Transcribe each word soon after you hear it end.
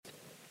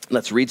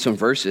Let's read some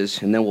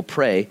verses, and then we'll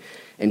pray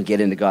and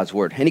get into God's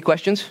word. Any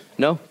questions?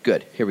 No?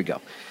 Good. Here we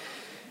go.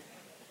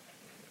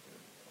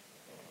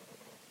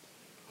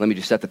 Let me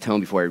just set the tone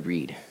before I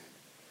read.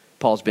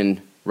 Paul's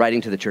been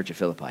writing to the church of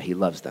Philippi. He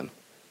loves them.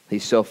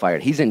 He's so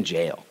fired. He's in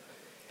jail.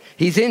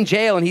 He's in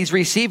jail, and he's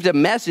received a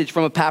message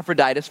from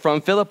Epaphroditus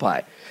from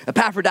Philippi.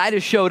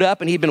 Epaphroditus showed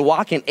up, and he'd been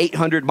walking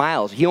 800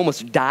 miles. He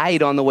almost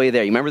died on the way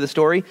there. You remember the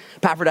story?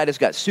 Epaphroditus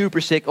got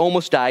super sick,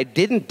 almost died,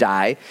 didn't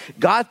die,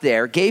 got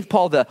there, gave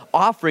Paul the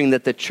offering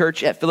that the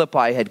church at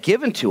Philippi had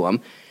given to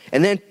him.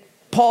 And then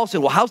Paul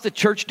said, well, how's the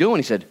church doing?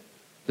 He said,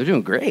 they're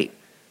doing great.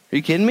 Are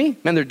you kidding me?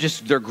 Man,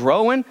 they're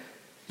growing.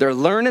 They're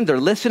learning,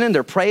 they're listening,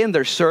 they're praying,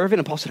 they're serving.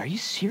 And Paul said, are you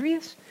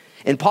serious?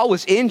 And Paul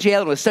was in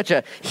jail, and it was such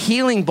a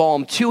healing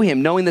balm to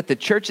him, knowing that the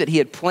church that he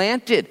had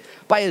planted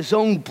by his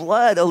own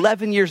blood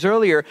 11 years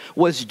earlier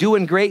was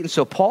doing great. And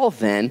so Paul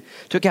then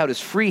took out his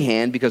free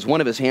hand, because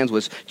one of his hands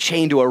was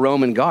chained to a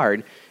Roman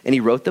guard, and he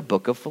wrote the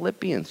book of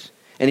Philippians.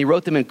 And he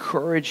wrote them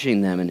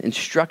encouraging them and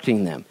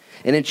instructing them.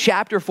 And in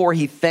chapter 4,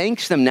 he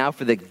thanks them now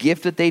for the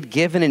gift that they'd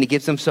given, and he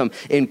gives them some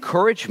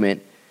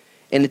encouragement.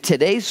 And in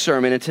today's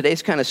sermon, in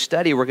today's kind of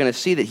study, we're going to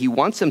see that he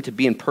wants them to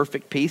be in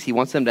perfect peace. He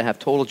wants them to have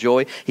total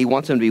joy. He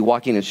wants them to be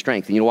walking in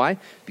strength. And you know why?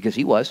 Because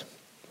he was.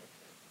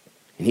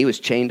 And he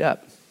was chained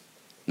up,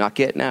 not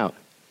getting out,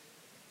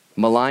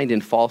 maligned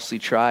and falsely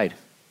tried,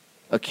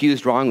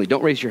 accused wrongly.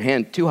 Don't raise your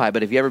hand too high,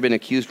 but have you ever been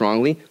accused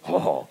wrongly?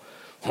 Oh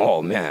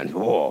man,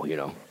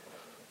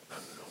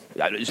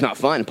 it's not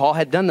fun. Paul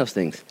had done those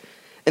things.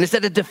 And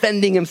instead of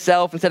defending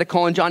himself, instead of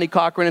calling Johnny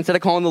Cochran, instead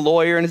of calling the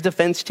lawyer and his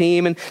defense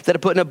team, and instead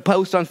of putting a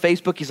post on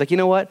Facebook, he's like, you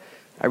know what?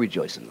 I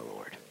rejoice in the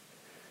Lord.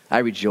 I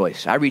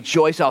rejoice.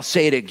 I'll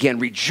say it again.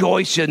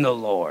 Rejoice in the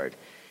Lord.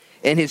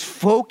 And his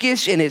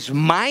focus and his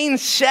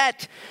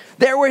mindset,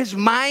 there where his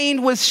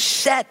mind was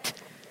set,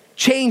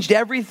 changed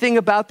everything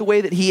about the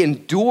way that he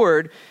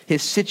endured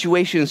his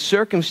situation and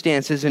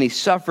circumstances, and he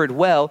suffered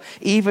well,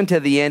 even to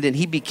the end, and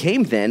he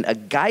became then a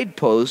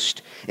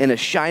guidepost and a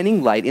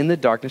shining light in the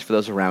darkness for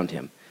those around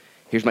him.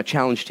 Here's my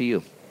challenge to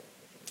you.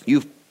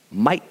 You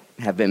might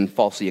have been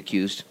falsely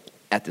accused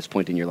at this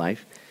point in your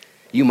life.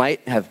 You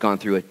might have gone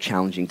through a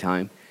challenging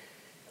time.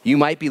 You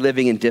might be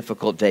living in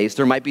difficult days.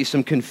 There might be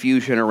some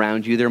confusion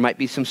around you. There might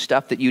be some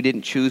stuff that you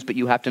didn't choose, but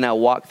you have to now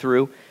walk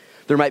through.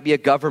 There might be a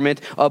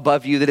government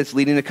above you that is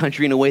leading the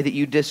country in a way that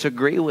you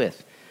disagree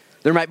with.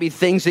 There might be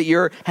things that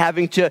you're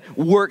having to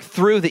work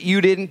through that you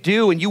didn't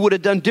do and you would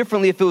have done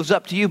differently if it was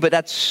up to you, but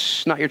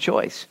that's not your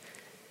choice.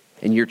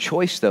 And your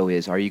choice, though,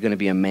 is, are you going to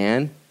be a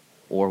man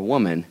or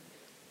woman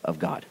of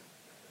God?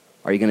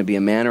 Are you going to be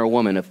a man or a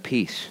woman of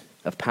peace,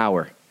 of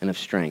power, and of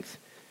strength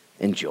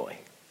and joy?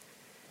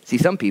 See,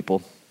 some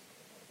people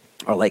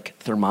are like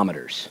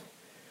thermometers.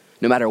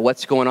 No matter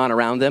what's going on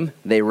around them,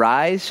 they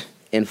rise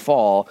and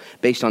fall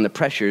based on the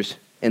pressures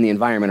and the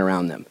environment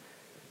around them.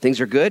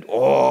 Things are good.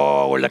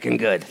 Oh, we're looking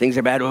good. Things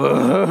are bad.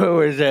 Oh,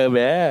 we're so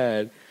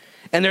bad.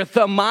 And they're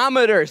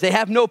thermometers. They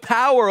have no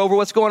power over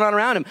what's going on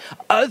around them.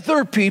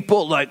 Other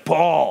people like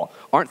Paul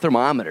aren't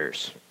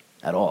thermometers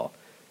at all.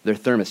 They're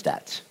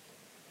thermostats.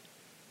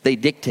 They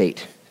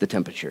dictate the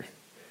temperature.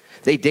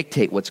 They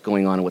dictate what's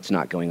going on and what's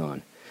not going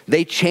on.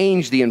 They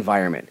change the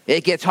environment.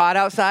 It gets hot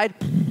outside.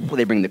 Well,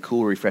 they bring the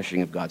cool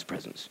refreshing of God's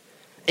presence.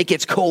 It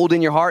gets cold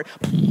in your heart.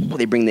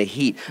 They bring the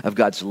heat of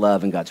God's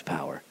love and God's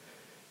power.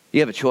 You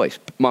have a choice.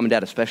 Mom and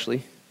dad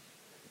especially.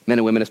 Men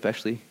and women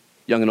especially.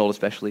 Young and old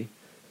especially.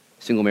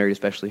 Single, married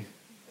especially.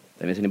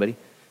 Did I miss anybody?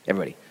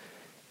 Everybody.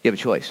 You have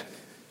a choice.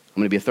 I'm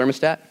going to be a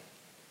thermostat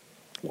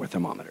or a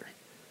thermometer.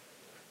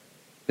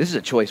 This is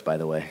a choice, by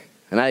the way.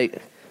 And I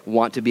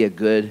want to be a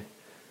good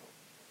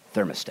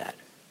thermostat,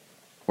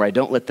 where I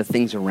don't let the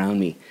things around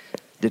me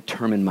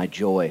determine my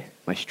joy,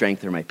 my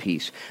strength, or my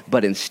peace,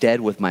 but instead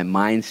with my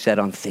mind set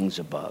on things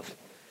above,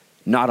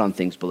 not on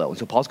things below. And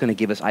so Paul's going to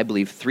give us, I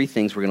believe, 3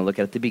 things we're going to look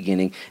at the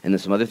beginning, and then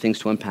some other things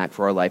to unpack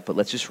for our life, but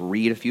let's just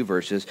read a few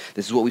verses.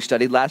 This is what we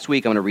studied last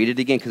week. I'm going to read it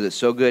again because it's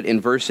so good. In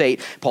verse 8,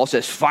 Paul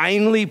says,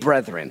 finally,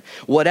 brethren,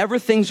 whatever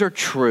things are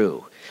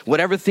true,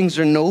 whatever things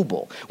are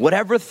noble,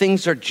 whatever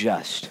things are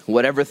just,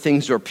 whatever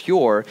things are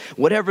pure,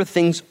 whatever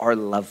things are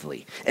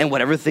lovely, and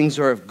whatever things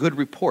are of good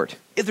report,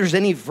 if there's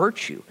any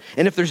virtue,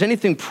 and if there's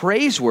anything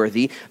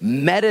praiseworthy,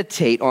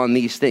 meditate on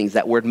these things.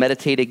 That word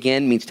meditate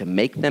again means to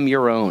make them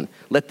your own.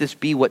 Let this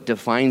be what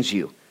defines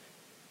you.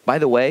 By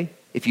the way,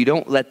 if you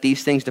don't let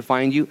these things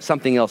define you,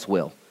 something else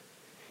will.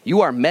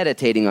 You are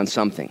meditating on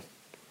something.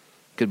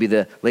 It could be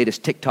the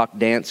latest TikTok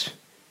dance.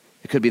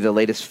 It could be the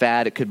latest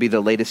fad. It could be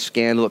the latest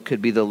scandal. It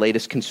could be the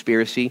latest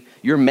conspiracy.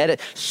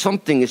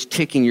 Something is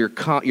taking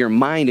your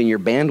mind and your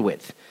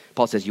bandwidth.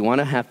 Paul says, you want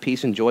to have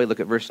peace and joy? Look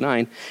at verse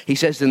 9. He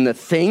says, in the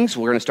things,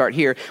 we're going to start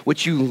here,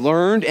 which you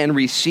learned and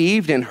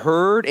received and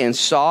heard and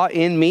saw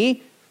in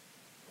me,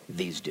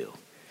 these do.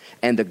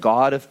 And the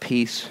God of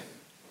peace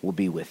will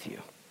be with you.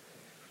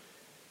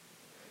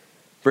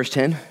 Verse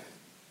 10,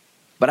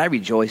 but I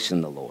rejoice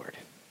in the Lord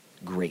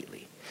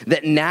greatly,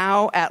 that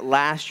now at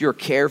last your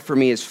care for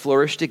me has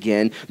flourished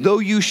again, though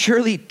you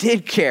surely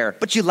did care,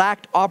 but you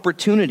lacked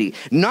opportunity.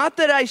 Not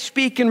that I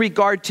speak in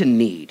regard to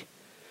need,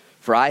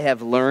 for I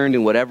have learned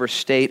in whatever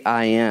state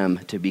I am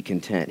to be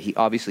content. He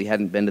obviously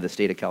hadn't been to the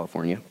state of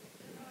California.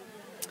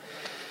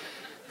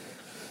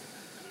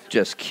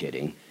 Just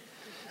kidding.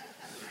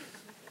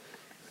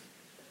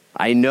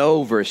 I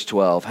know, verse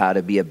 12, how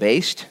to be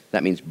abased.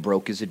 That means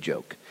broke is a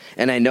joke.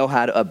 And I know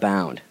how to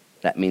abound.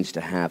 That means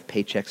to have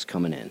paychecks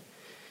coming in.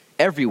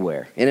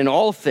 Everywhere and in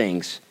all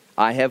things,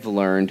 I have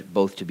learned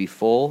both to be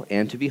full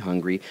and to be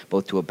hungry,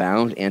 both to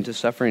abound and to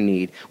suffer in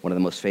need. One of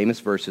the most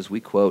famous verses we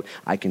quote,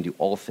 I can do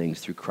all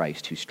things through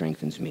Christ who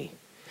strengthens me.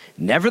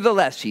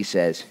 Nevertheless, he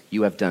says,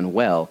 you have done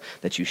well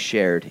that you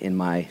shared in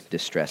my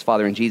distress.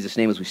 Father, in Jesus'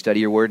 name, as we study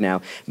your word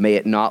now, may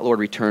it not, Lord,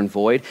 return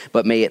void,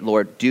 but may it,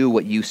 Lord, do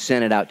what you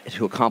sent it out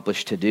to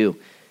accomplish to do.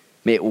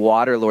 May it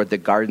water, Lord, the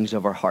gardens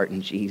of our heart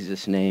in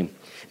Jesus' name.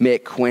 May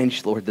it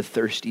quench, Lord, the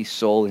thirsty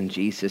soul in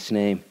Jesus'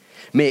 name.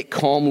 May it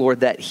calm,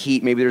 Lord, that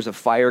heat. Maybe there's a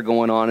fire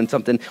going on and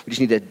something. We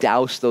just need to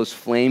douse those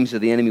flames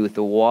of the enemy with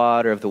the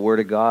water of the word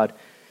of God.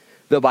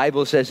 The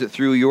Bible says that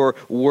through your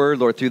word,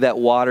 Lord, through that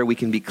water, we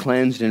can be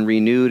cleansed and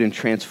renewed and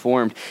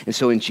transformed. And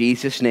so in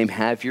Jesus' name,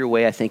 have your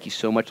way. I thank you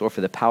so much, Lord,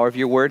 for the power of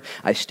your word.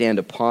 I stand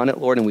upon it,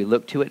 Lord, and we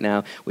look to it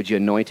now. Would you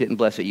anoint it and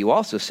bless it? You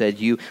also said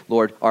you,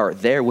 Lord, are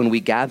there when we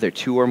gather,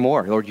 two or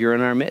more. Lord, you're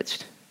in our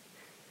midst.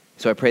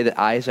 So I pray that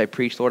as I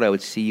preach, Lord, I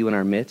would see you in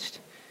our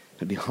midst.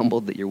 I'd be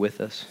humbled that you're with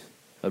us.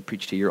 I would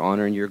preach to your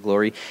honor and your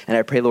glory. And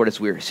I pray, Lord, as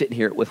we're sitting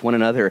here with one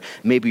another,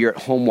 maybe you're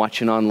at home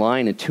watching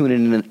online and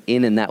tuning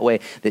in that way,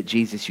 that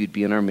Jesus, you'd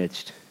be in our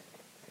midst.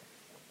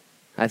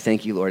 I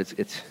thank you, Lord.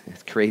 It's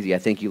crazy. I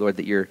thank you, Lord,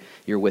 that you're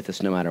with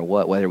us no matter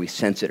what, whether we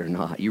sense it or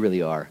not. You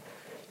really are.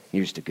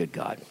 You're just a good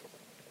God.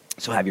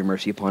 So have your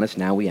mercy upon us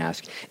now, we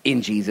ask.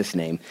 In Jesus'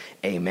 name,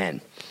 amen.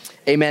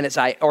 Amen. As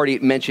I already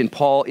mentioned,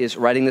 Paul is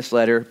writing this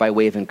letter by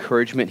way of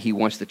encouragement. He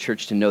wants the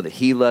church to know that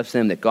he loves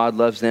them, that God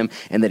loves them,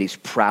 and that he's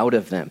proud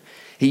of them.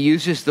 He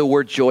uses the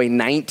word joy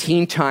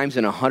 19 times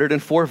in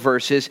 104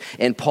 verses,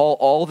 and Paul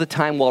all the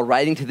time while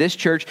writing to this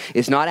church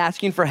is not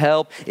asking for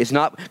help, is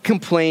not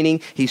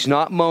complaining, he's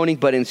not moaning,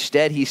 but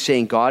instead he's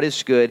saying God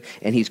is good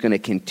and he's going to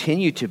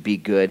continue to be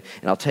good.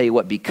 And I'll tell you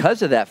what,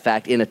 because of that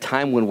fact, in a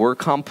time when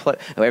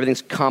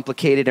everything's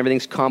complicated,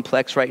 everything's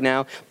complex right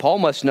now, Paul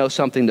must know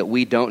something that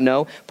we don't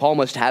know. Paul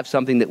must have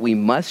something that we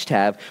must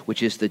have,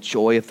 which is the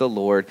joy of the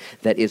Lord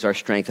that is our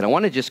strength. And I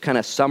want to just kind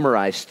of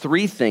summarize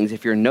three things.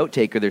 If you're a note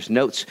taker, there's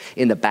notes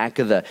in the back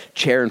of the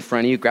chair in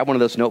front of you. Grab one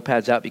of those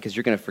notepads out because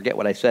you're going to forget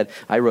what I said.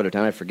 I wrote it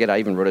down. I forget. I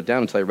even wrote it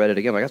down until I read it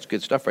again. I'm like, that's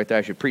good stuff right there.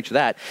 I should preach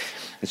that.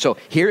 And so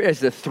here is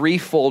the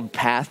threefold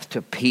path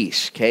to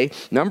peace, okay?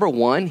 Number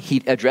one,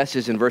 he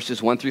addresses in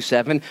verses 1 through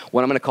 7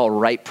 what I'm going to call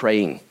right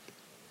praying.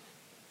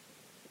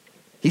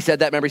 He said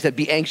that, remember, he said,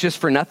 be anxious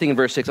for nothing in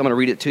verse 6. I'm going to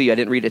read it to you. I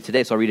didn't read it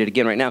today, so I'll read it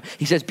again right now.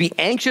 He says, be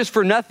anxious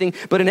for nothing,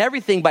 but in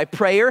everything by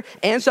prayer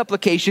and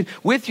supplication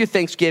with your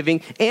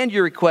thanksgiving and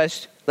your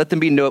request, let them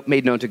be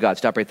made known to God.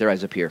 Stop right there,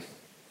 eyes up here.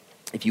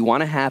 If you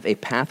want to have a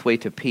pathway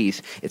to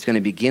peace, it's going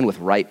to begin with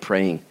right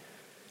praying.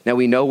 Now,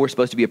 we know we're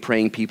supposed to be a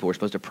praying people. We're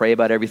supposed to pray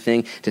about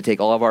everything, to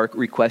take all of our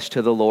requests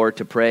to the Lord,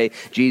 to pray.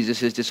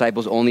 Jesus'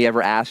 disciples only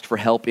ever asked for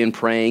help in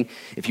praying.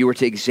 If you were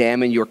to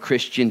examine your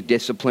Christian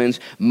disciplines,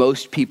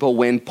 most people,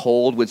 when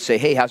polled, would say,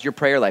 hey, how's your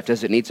prayer life?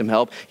 Does it need some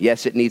help?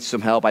 Yes, it needs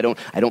some help. I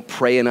don't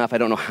pray enough. I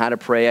don't know how to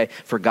pray. I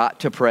forgot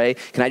to pray.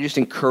 Can I just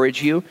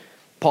encourage you?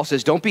 Paul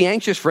says, don't be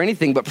anxious for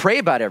anything, but pray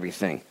about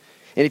everything.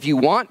 And if you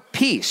want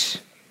peace,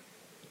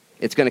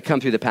 it's going to come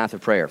through the path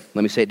of prayer.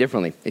 Let me say it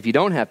differently. If you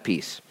don't have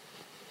peace,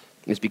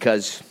 it's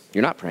because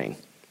you're not praying.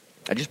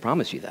 I just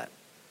promise you that.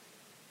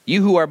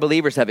 You who are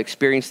believers have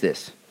experienced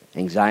this.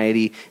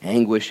 Anxiety,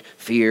 anguish,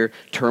 fear,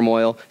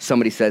 turmoil.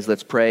 Somebody says,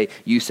 let's pray.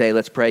 You say,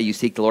 let's pray. You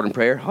seek the Lord in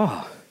prayer.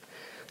 Oh,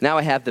 now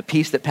I have the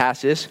peace that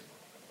passes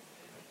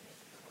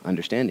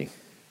understanding.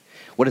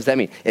 What does that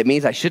mean? It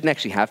means I shouldn't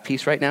actually have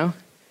peace right now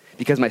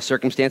because my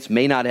circumstance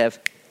may not have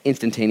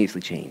instantaneously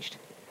changed.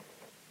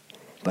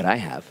 But I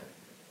have.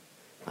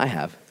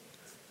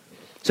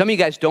 Some of you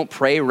guys don't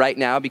pray right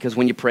now because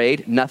when you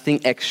prayed,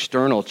 nothing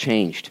external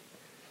changed.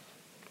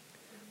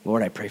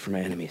 Lord, I pray for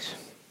my enemies.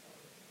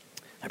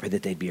 I pray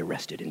that they'd be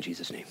arrested in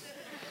Jesus' name.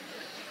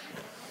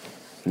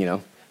 You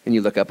know, and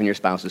you look up and your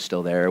spouse is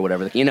still there or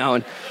whatever, you know,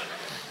 and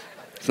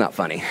it's not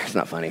funny. It's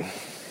not funny.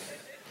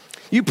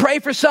 You pray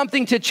for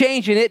something to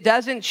change and it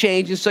doesn't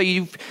change. And so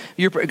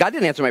God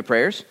didn't answer my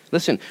prayers.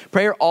 Listen,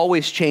 prayer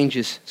always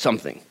changes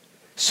something.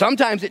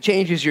 Sometimes it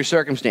changes your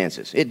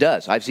circumstances. It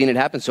does. I've seen it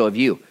happen. So have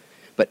you.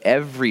 But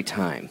every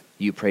time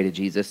you pray to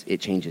Jesus,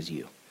 it changes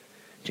you.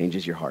 It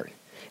changes your heart.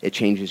 It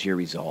changes your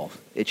resolve.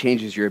 It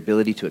changes your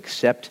ability to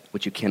accept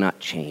what you cannot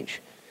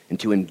change and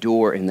to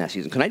endure in that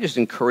season. Can I just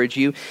encourage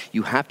you?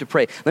 You have to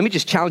pray. Let me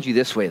just challenge you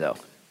this way, though.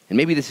 And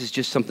maybe this is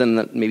just something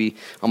that maybe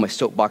on my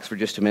soapbox for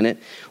just a minute.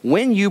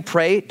 When you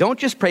pray, don't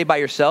just pray by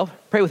yourself.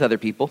 Pray with other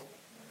people.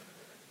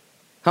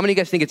 How many of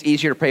you guys think it's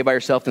easier to pray by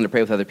yourself than to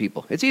pray with other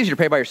people? It's easier to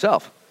pray by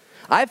yourself.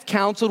 I've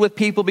counseled with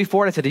people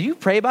before, and I said, did you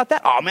pray about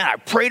that? Oh, man, I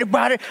prayed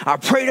about it, and I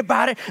prayed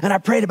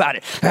about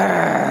it.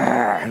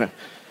 And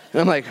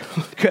I'm like,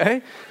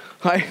 okay,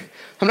 I'm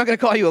not going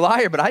to call you a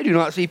liar, but I do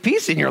not see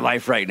peace in your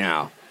life right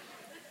now.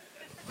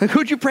 Like,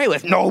 who'd you pray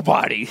with?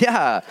 Nobody.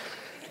 Yeah.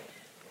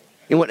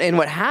 And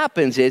what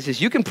happens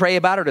is you can pray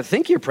about it or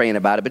think you're praying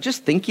about it, but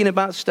just thinking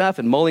about stuff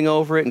and mulling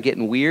over it and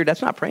getting weird,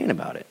 that's not praying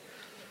about it.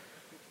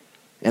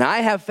 And I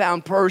have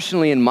found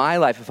personally in my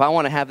life, if I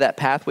want to have that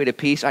pathway to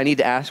peace, I need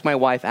to ask my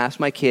wife, ask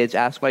my kids,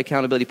 ask my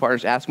accountability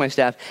partners, ask my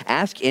staff,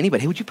 ask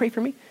anybody, hey, would you pray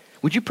for me?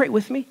 Would you pray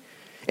with me?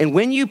 And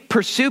when you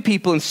pursue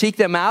people and seek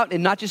them out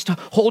and not just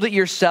hold it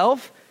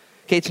yourself,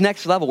 okay, it's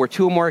next level. Where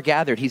two or more are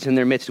gathered, he's in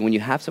their midst. And when you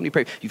have somebody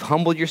pray, you've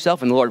humbled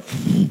yourself, and the Lord,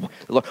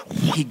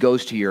 he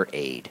goes to your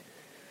aid.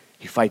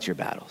 He fights your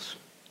battles.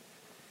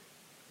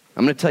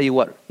 I'm going to tell you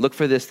what, look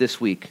for this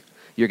week.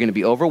 You're going to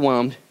be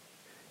overwhelmed.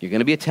 You're going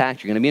to be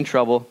attacked. You're going to be in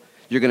trouble.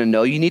 You're going to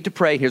know you need to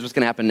pray. Here's what's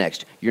going to happen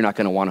next. You're not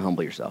going to want to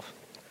humble yourself.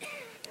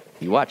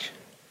 You watch.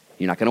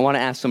 You're not going to want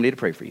to ask somebody to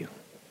pray for you.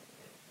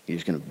 You're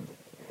just going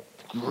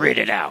to grit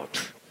it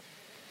out.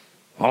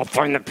 I'll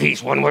find the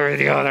peace one way or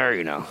the other,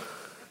 you know.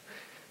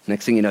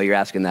 Next thing you know, you're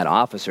asking that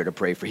officer to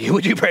pray for you.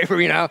 Would you pray for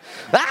me now?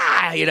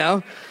 You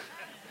know.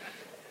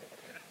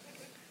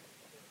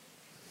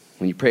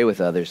 When you pray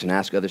with others and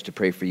ask others to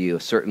pray for you, a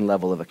certain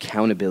level of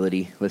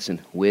accountability,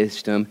 listen,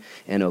 wisdom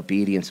and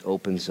obedience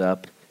opens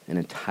up an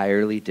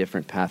entirely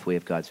different pathway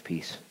of God's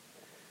peace.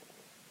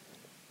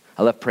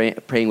 I love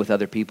praying with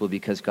other people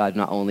because God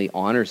not only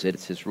honors it,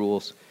 it's his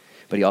rules,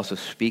 but he also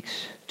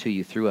speaks to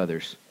you through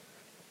others.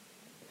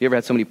 You ever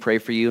had somebody pray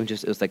for you and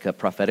it was like a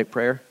prophetic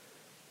prayer?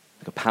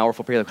 Like a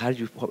powerful prayer? Like, how'd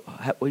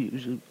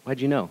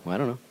you know? Well, I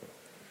don't know.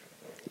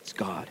 It's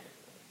God.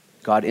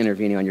 God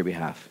intervening on your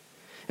behalf.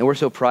 And we're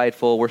so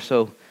prideful, we're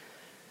so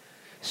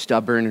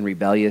stubborn and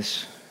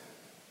rebellious.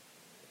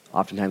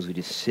 Oftentimes we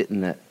just sit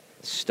in that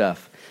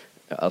stuff.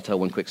 I'll tell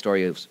one quick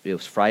story. It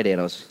was Friday, and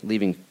I was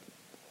leaving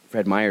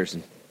Fred Meyer's,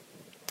 and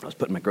I was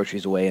putting my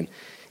groceries away, and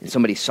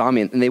somebody saw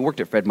me, and they worked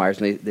at Fred Meyer's,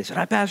 and they said,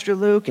 hi, Pastor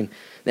Luke, and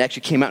they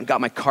actually came out and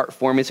got my cart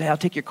for me and said, hey, I'll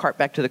take your cart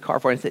back to the car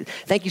for you. And I said,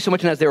 thank you so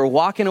much. And as they were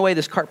walking away,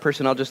 this cart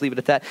person, I'll just leave it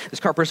at that, this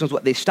cart person was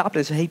what they stopped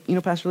and said, hey, you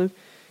know, Pastor Luke,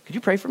 could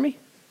you pray for me?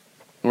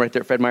 And right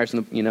there at Fred Meyer's,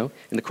 in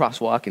the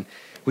crosswalk, and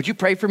would you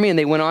pray for me? And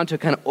they went on to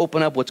kind of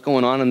open up what's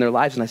going on in their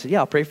lives, and I said, yeah,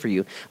 I'll pray for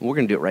you, and we're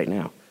going to do it right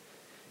now.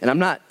 And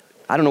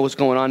I don't know what's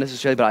going on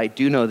necessarily, but I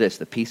do know this,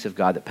 the peace of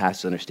God that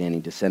passes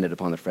understanding descended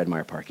upon the Fred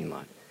Meyer parking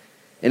lot.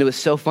 And it was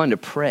so fun to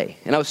pray.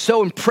 And I was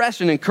so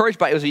impressed and encouraged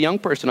by it. It was a young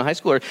person, a high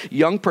schooler,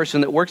 young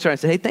person that works there. I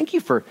said, hey, thank you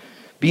for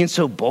being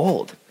so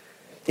bold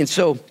and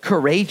so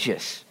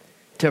courageous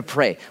to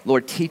pray.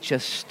 Lord, teach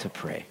us to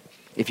pray.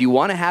 If you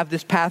want to have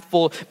this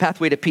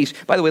pathway to peace,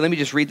 by the way, let me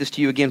just read this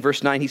to you again.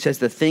 Verse 9, he says,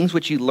 the things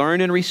which you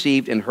learned and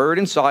received and heard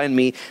and saw in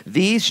me,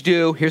 these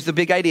do, here's the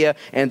big idea,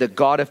 and the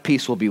God of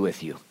peace will be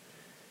with you.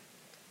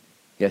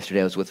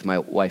 Yesterday I was with my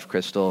wife,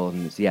 Crystal,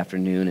 and it was the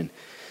afternoon, and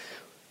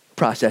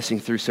processing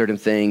through certain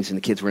things, and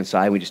the kids were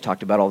inside. We just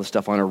talked about all the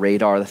stuff on our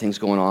radar, the things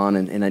going on,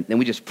 and then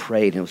we just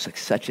prayed, and it was like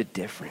such a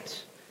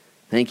difference.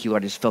 Thank you,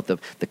 Lord. I just felt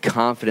the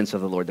confidence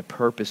of the Lord, the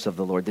purpose of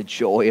the Lord, the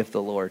joy of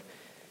the Lord,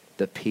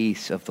 the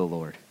peace of the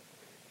Lord.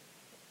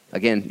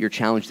 Again, your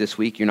challenge this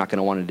week, you're not going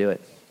to want to do it.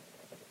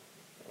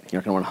 You're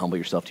not going to want to humble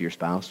yourself to your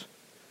spouse.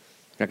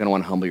 You're not going to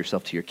want to humble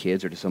yourself to your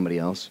kids or to somebody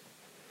else.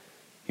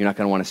 You're not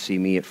going to want to see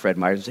me at Fred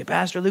Meyer's and say,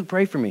 Pastor Luke,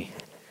 pray for me.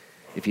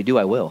 If you do,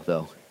 I will,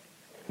 though.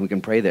 We can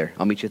pray there.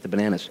 I'll meet you at the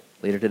Bananas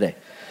later today.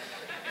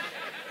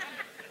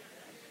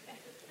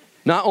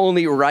 Not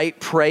only right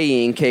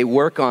praying, okay,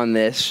 work on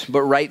this,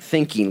 but right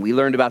thinking. We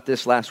learned about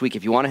this last week.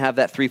 If you want to have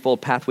that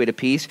threefold pathway to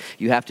peace,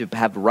 you have to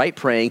have right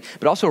praying,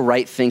 but also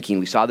right thinking.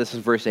 We saw this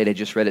in verse 8. I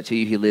just read it to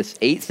you. He lists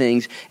 8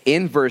 things.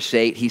 In verse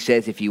 8, he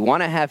says, if you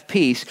want to have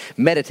peace,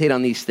 meditate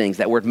on these things.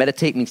 That word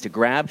meditate means to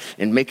grab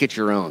and make it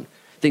your own.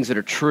 Things that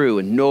are true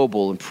and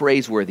noble and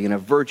praiseworthy and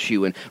of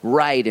virtue and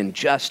right and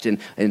just and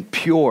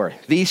pure.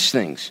 These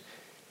things.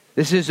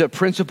 This is a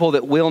principle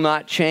that will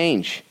not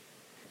change.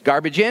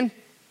 Garbage in,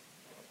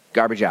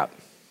 garbage out.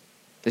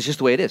 That's just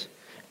the way it is.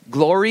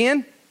 Glory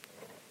in,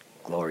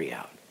 glory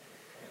out.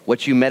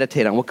 What you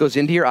meditate on, what goes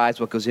into your eyes,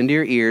 what goes into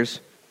your ears,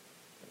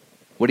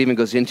 what even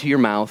goes into your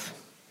mouth,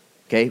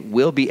 okay,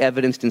 will be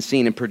evidenced and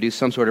seen and produce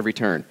some sort of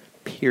return.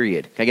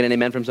 Period. Can I get an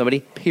amen from somebody?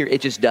 Period. It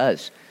just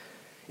does.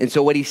 And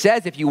so what he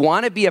says, if you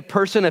want to be a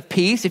person of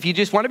peace, if you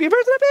just want to be a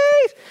person of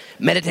peace,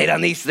 meditate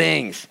on these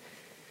things.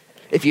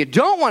 If you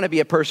don't want to be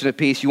a person of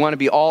peace, you want to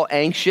be all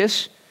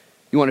anxious,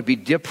 you want to be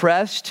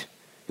depressed,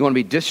 you want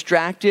to be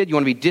distracted, you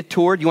want to be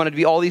detoured, you want to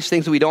be all these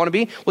things that we don't want to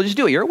be, well, just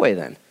do it your way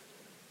then.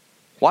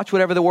 Watch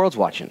whatever the world's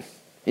watching.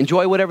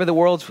 Enjoy whatever the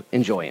world's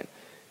enjoying.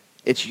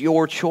 It's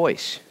your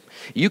choice.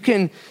 You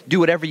can do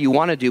whatever you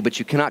want to do, but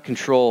you cannot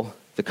control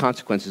the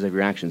consequences of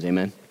your actions,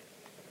 amen?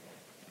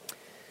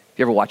 Have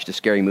you ever watched a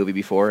scary movie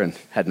before and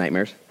had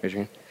nightmares? Raise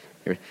your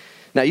hand.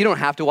 Now, you don't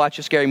have to watch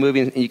a scary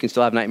movie and you can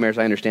still have nightmares.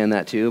 I understand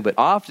that too. But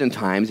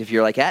oftentimes, if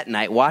you're like at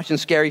night watching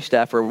scary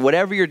stuff or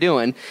whatever you're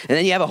doing, and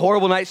then you have a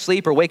horrible night's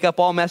sleep or wake up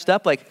all messed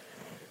up, like,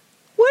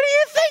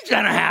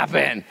 going to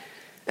happen.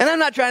 And I'm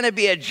not trying to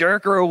be a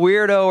jerk or a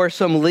weirdo or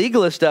some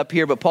legalist up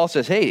here, but Paul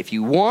says, hey, if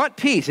you want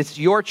peace, it's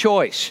your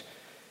choice.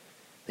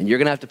 Then you're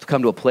going to have to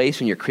come to a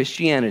place in your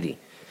Christianity,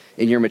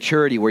 in your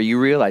maturity, where you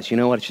realize, you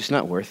know what, it's just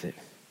not worth it.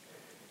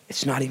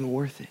 It's not even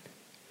worth it.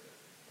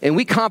 And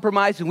we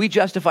compromise and we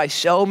justify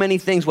so many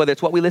things, whether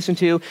it's what we listen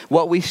to,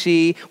 what we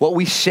see, what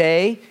we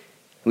say.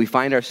 We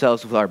find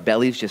ourselves with our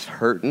bellies just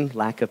hurting,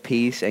 lack of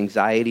peace,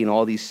 anxiety, and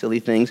all these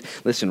silly things.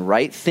 Listen,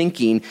 right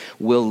thinking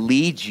will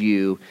lead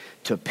you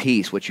to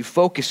peace. What you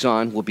focus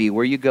on will be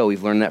where you go.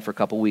 We've learned that for a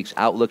couple weeks.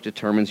 Outlook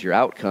determines your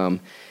outcome,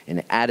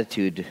 and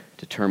attitude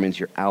determines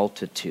your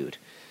altitude.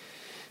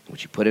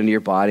 What you put into your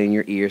body and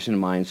your ears and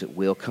minds, it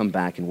will come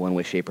back in one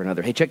way, shape, or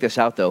another. Hey, check this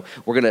out, though.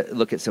 We're going to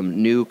look at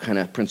some new kind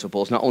of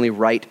principles, not only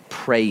right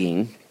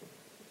praying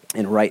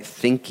and right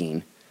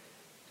thinking,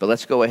 but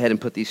let's go ahead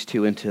and put these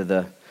two into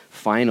the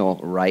final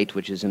right,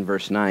 which is in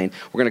verse 9.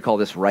 We're going to call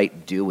this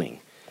right doing.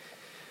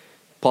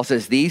 Paul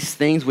says, these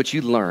things which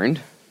you learned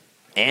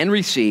and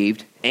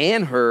received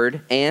and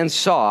heard and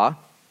saw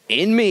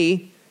in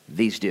me,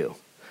 these do.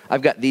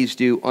 I've got these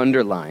do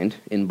underlined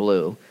in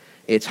blue.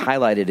 It's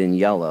highlighted in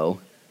yellow,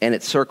 and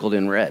it's circled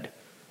in red.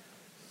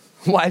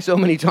 Why so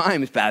many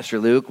times, Pastor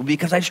Luke?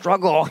 Because I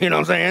struggle, you know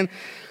what I'm saying?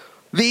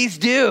 These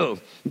do.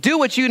 Do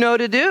what you know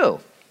to do.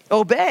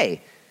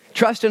 Obey.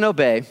 Trust and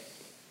obey,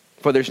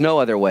 for there's no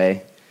other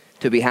way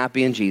to be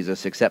happy in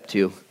Jesus except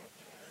to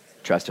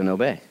trust and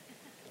obey.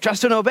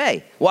 Trust and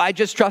obey. Well, I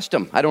just trust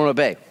him. I don't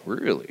obey.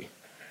 Really?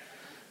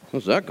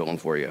 How's that going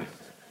for you?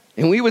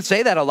 And we would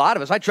say that, a lot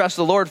of us. I trust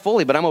the Lord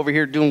fully, but I'm over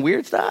here doing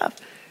weird stuff.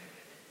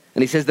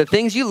 And he says, the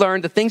things you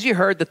learned, the things you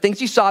heard, the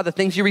things you saw, the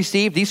things you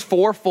received, these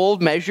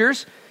fourfold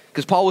measures,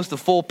 because Paul was the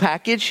full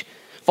package.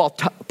 Paul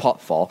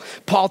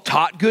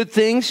taught good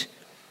things.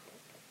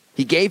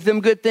 He gave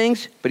them good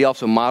things, but he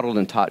also modeled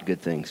and taught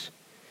good things.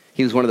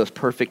 He was one of those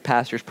perfect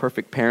pastors,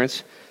 perfect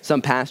parents.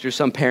 Some pastors,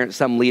 some parents,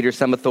 some leaders,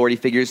 some authority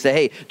figures say,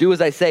 hey, do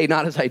as I say,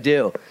 not as I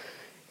do.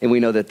 And we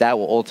know that that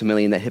will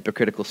ultimately, in that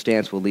hypocritical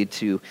stance, will lead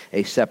to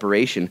a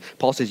separation.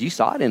 Paul says, you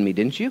saw it in me,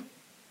 didn't you?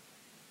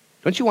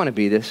 Don't you want to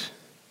be this?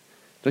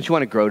 Don't you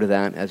want to grow to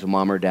that as a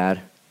mom or dad,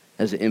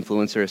 as an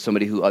influencer, as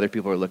somebody who other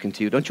people are looking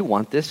to? Don't you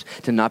want this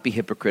to not be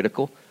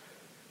hypocritical?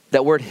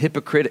 That word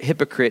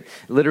hypocrite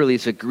literally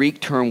is a Greek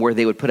term where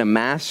they would put a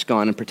mask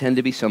on and pretend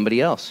to be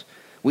somebody else.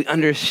 We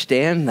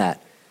understand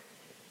that.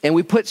 And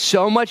we put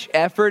so much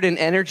effort and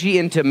energy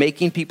into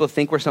making people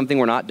think we're something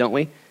we're not, don't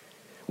we?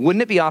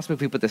 Wouldn't it be awesome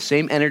if we put the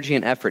same energy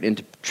and effort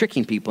into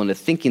tricking people into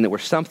thinking that we're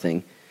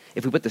something,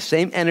 if we put the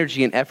same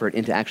energy and effort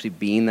into actually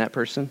being that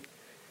person,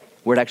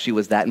 where it actually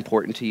was that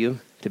important to you,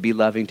 to be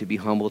loving, to be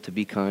humble, to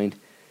be kind,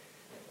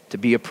 to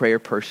be a prayer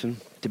person,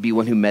 to be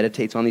one who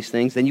meditates on these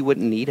things, then you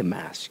wouldn't need a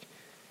mask.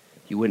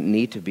 You wouldn't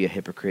need to be a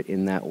hypocrite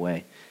in that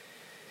way.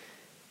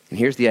 And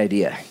here's the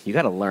idea. You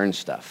got to learn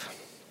stuff.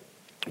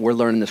 We're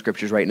learning the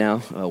scriptures right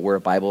now. We're a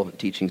Bible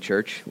teaching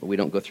church. We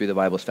don't go through the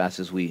Bible as fast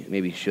as we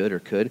maybe should or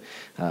could.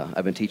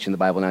 I've been teaching the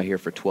Bible now here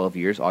for 12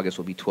 years. August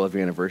will be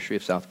 12-year anniversary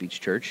of South Beach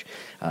Church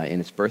in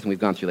its birth, and we've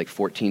gone through like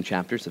 14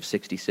 chapters of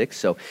 66.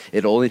 So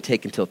it'll only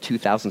take until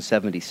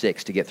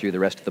 2076 to get through the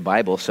rest of the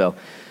Bible. So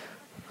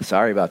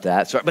sorry about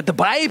that. Sorry, but the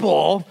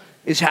Bible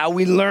is how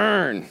we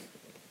learn.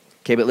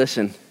 Okay, but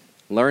listen,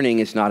 learning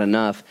is not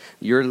enough.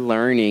 Your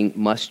learning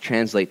must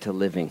translate to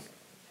living.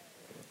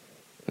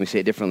 Let me say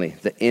it differently.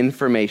 The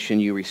information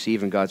you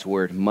receive in God's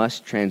word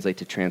must translate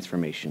to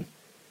transformation.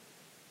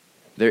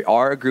 There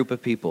are a group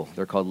of people.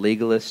 They're called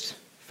legalists,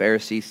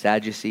 Pharisees,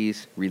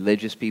 Sadducees,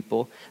 religious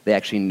people. They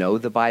actually know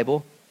the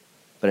Bible,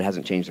 but it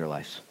hasn't changed their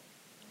lives.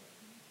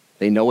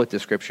 They know what the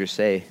scriptures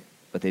say,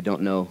 but they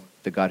don't know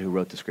the God who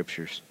wrote the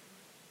scriptures.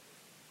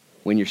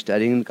 When you're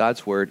studying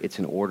God's word, it's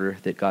in order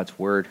that God's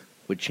word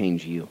would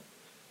change you.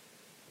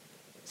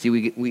 See,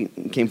 we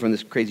came from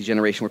this crazy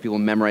generation where people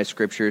memorize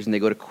scriptures and they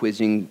go to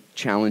quizzing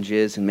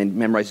challenges and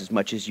memorize as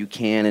much as you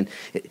can. And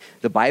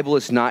the Bible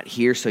is not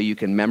here so you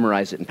can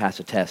memorize it and pass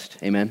a test.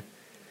 Amen?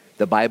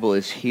 The Bible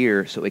is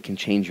here so it can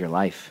change your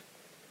life.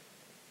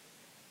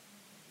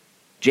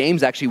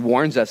 James actually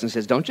warns us and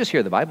says, don't just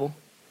hear the Bible.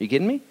 Are you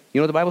kidding me? You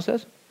know what the Bible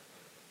says?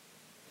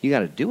 You got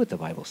to do what the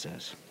Bible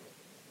says.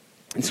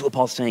 And so what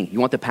Paul's saying, you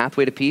want the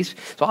pathway to peace?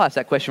 So I'll ask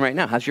that question right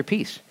now. How's your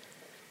peace?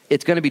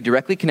 It's going to be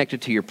directly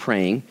connected to your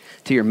praying,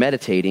 to your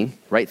meditating,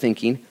 right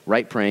thinking,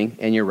 right praying,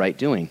 and your right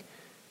doing.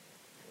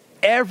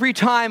 Every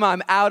time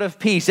I'm out of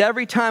peace,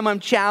 every time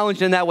I'm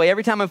challenged in that way,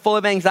 every time I'm full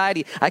of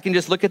anxiety, I can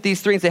just look at these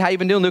three and say, how you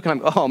been doing, Luke?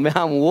 And I'm, oh man,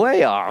 I'm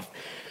way off.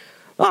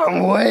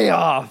 I'm way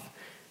off.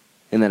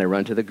 And then I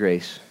run to the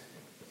grace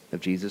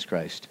of Jesus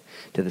Christ,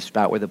 to the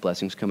spout where the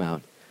blessings come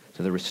out,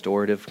 to the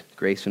restorative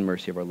grace and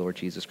mercy of our Lord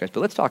Jesus Christ.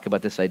 But let's talk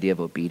about this idea of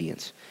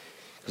obedience.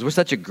 Because we're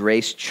such a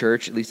grace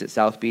church, at least at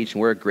South Beach,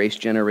 and we're a grace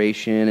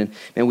generation,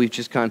 and we've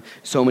just gone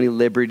so many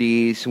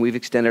liberties, and we've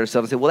extended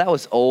ourselves and said, well, that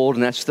was old,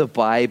 and that's the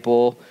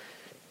Bible.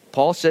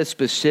 Paul says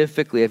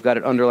specifically, I've got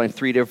it underlined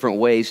 3 different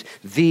ways,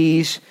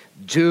 these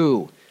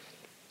do.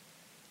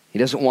 He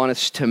doesn't want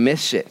us to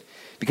miss it.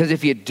 Because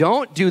if you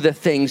don't do the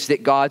things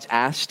that God's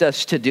asked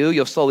us to do,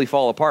 you'll slowly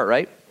fall apart,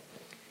 right?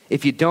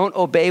 If you don't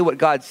obey what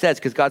God says,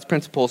 because God's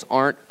principles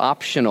aren't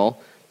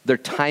optional, they're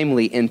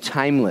timely and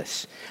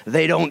timeless.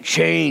 They don't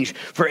change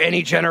for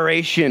any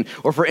generation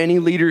or for any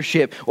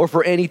leadership or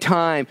for any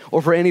time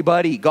or for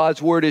anybody.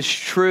 God's word is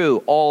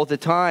true all the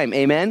time.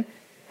 Amen?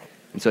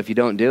 And so if you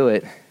don't do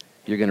it,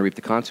 you're going to reap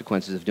the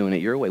consequences of doing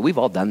it your way. We've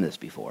all done this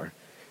before,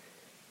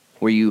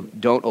 where you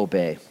don't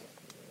obey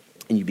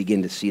and you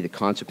begin to see the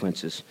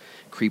consequences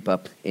creep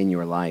up in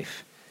your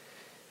life.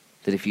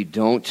 That if you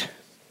don't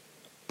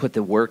put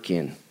the work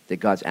in that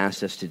God's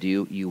asked us to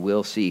do, you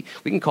will see.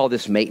 We can call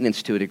this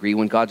maintenance to a degree.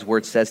 When God's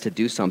word says to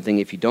do something,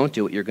 if you don't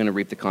do it, you're going to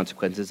reap the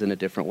consequences in a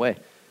different way.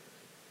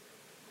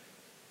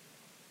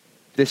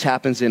 This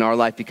happens in our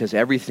life because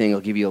everything, I'll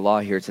give you a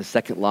law here, it's the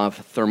second law of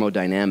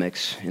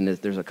thermodynamics, and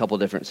there's a couple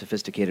different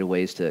sophisticated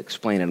ways to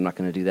explain it. I'm not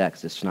going to do that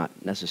because it's not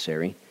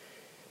necessary.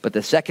 But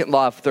the second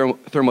law of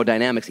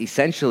thermodynamics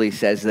essentially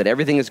says that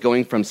everything is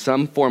going from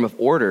some form of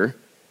order.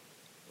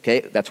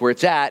 Okay, that's where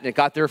it's at, and it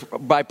got there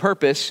by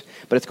purpose,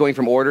 but it's going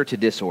from order to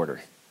disorder.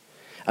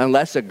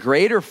 Unless a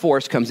greater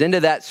force comes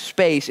into that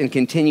space and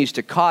continues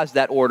to cause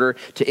that order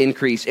to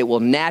increase, it will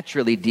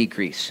naturally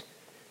decrease.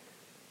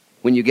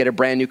 When you get a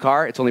brand new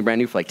car, it's only brand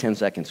new for like 10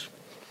 seconds.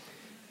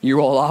 You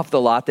roll off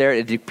the lot there,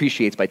 it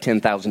depreciates by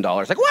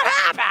 $10,000. Like, what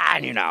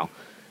happened, You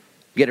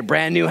get a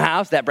brand new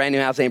house, that brand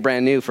new house ain't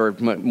brand new for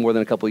more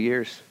than a couple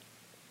years.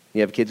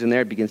 You have kids in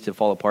there, it begins to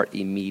fall apart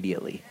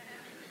immediately.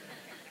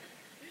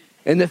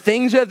 And the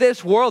things of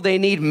this world, they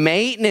need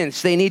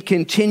maintenance. They need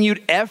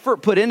continued effort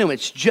put into them.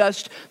 It's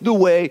just the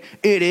way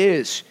it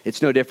is.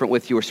 It's no different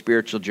with your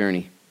spiritual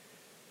journey.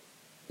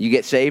 You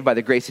get saved by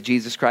the grace of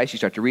Jesus Christ. You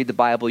start to read the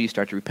Bible. You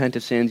start to repent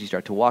of sins. You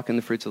start to walk in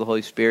the fruits of the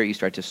Holy Spirit. You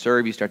start to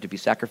serve. You start to be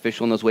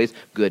sacrificial in those ways.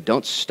 Good.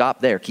 Don't stop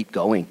there. Keep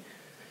going.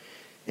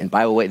 And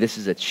by the way, this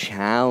is a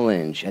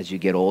challenge as you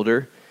get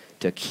older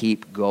to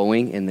keep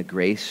going in the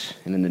grace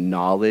and in the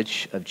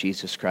knowledge of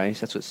Jesus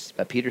Christ. That's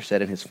what Peter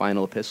said in his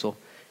final epistle.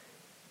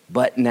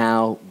 But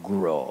now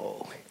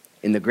grow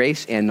in the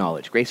grace and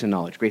knowledge. Grace and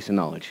knowledge, grace and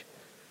knowledge.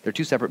 They're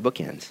two separate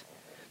bookends.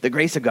 The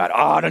grace of God.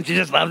 Oh, don't you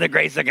just love the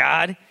grace of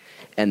God?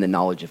 And the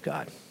knowledge of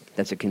God.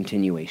 That's a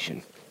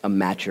continuation, a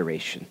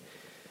maturation.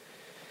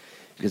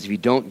 Because if you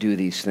don't do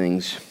these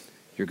things,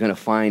 you're going to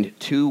find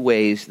two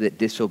ways that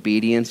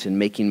disobedience and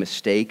making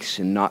mistakes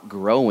and not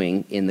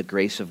growing in the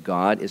grace of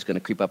God is going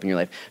to creep up in your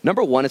life.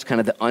 Number one is kind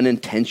of the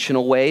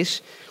unintentional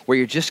ways where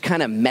you're just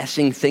kind of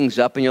messing things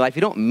up in your life.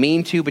 You don't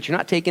mean to, but you're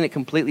not taking it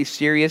completely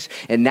serious.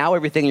 And now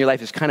everything in your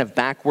life is kind of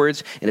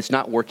backwards and it's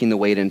not working the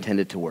way it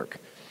intended to work.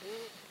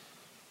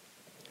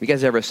 Have you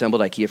guys ever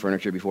assembled IKEA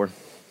furniture before?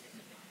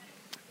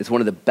 It's one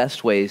of the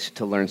best ways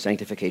to learn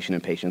sanctification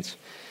and patience.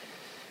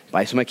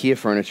 Buy some IKEA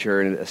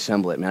furniture and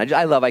assemble it, man.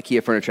 I love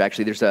IKEA furniture,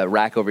 actually. There's a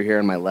rack over here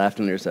on my left,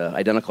 and there's an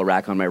identical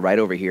rack on my right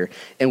over here.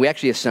 And we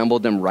actually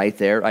assembled them right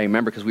there. I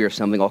remember because we were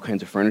assembling all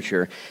kinds of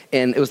furniture.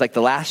 And it was like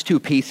the last two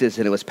pieces,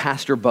 and it was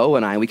Pastor Bo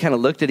and I. And we kind of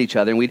looked at each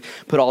other, and we'd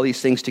put all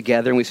these things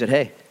together, and we said,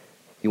 hey,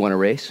 you want to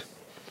race?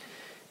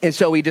 And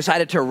so we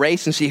decided to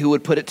race and see who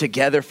would put it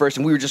together first.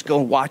 And we were just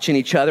going watching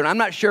each other. And I'm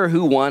not sure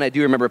who won. I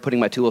do remember putting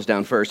my tools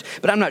down first,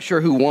 but I'm not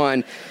sure who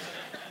won.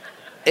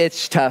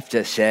 It's tough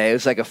to say. It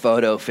was like a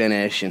photo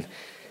finish.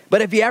 But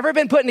have you ever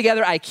been putting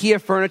together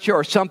IKEA furniture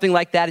or something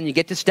like that, and you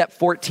get to step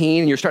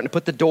 14 and you're starting to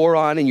put the door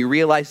on and you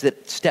realize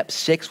that step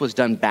 6 was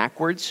done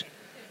backwards?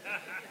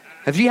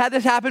 Have you had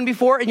this happen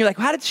before? And you're like,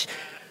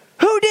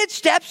 who did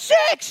step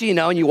 6?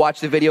 And you watch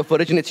the video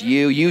footage and it's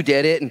you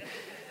did it, and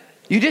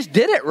you just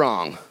did it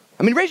wrong.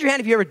 I mean, raise your hand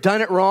if you ever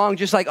done it wrong,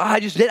 just like, I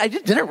just did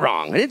it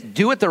wrong. I didn't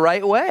do it the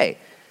right way.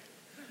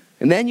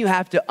 And then you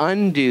have to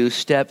undo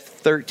step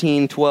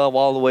 13, 12,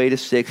 all the way to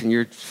 6, and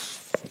you're,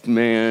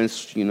 man,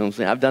 what I'm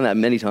saying? I've done that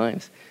many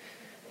times.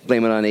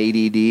 Blame it on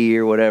ADD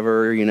or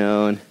whatever,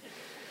 and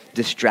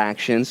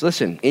distractions.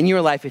 Listen, in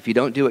your life, if you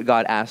don't do what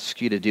God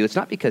asks you to do, it's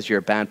not because you're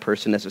a bad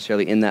person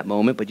necessarily in that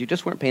moment, but you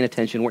just weren't paying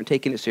attention, weren't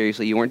taking it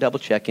seriously, you weren't double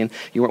checking,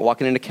 you weren't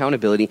walking in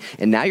accountability,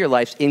 and now your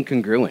life's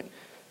incongruent.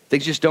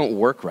 Things just don't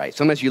work right.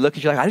 Sometimes you look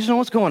and you're like, I just don't know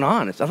what's going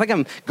on. It's not like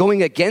I'm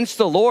going against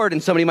the Lord,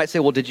 and somebody might say,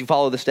 well, did you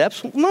follow the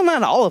steps? No,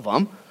 not all of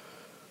them.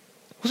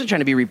 I wasn't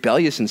trying to be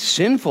rebellious and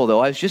sinful, though.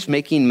 I was just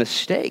making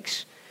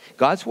mistakes.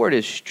 God's word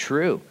is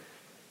true.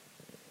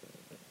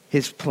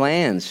 His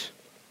plans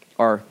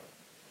are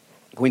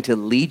going to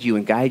lead you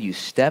and guide you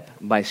step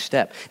by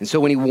step. And so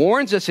when he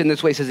warns us in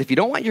this way, he says, if you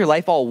don't want your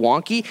life all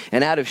wonky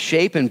and out of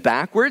shape and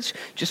backwards,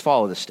 just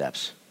follow the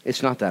steps.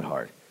 It's not that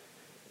hard.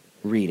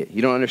 Read it.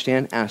 You don't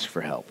understand? Ask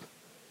for help.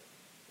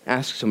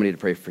 Ask somebody to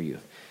pray for you.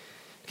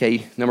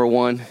 Okay, number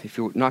one, if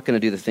you're not going to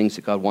do the things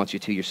that God wants you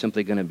to, you're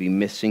simply going to be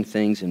missing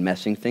things and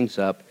messing things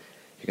up.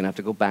 You're going to have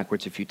to go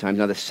backwards a few times.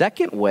 Now, the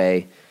second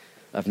way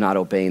of not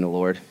obeying the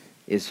Lord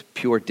is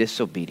pure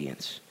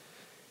disobedience.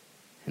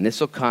 And this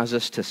will cause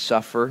us to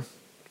suffer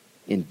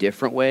in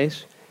different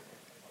ways.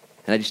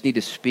 And I just need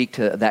to speak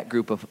to that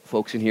group of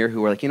folks in here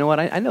who are like, you know what,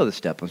 I know the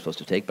step I'm supposed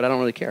to take, but I don't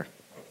really care.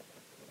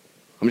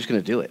 I'm just going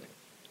to do it.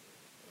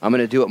 I'm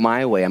going to do it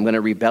my way. I'm going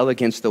to rebel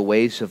against the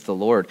ways of the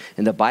Lord.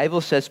 And the Bible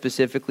says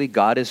specifically,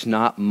 God is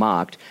not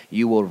mocked.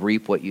 You will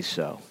reap what you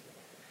sow.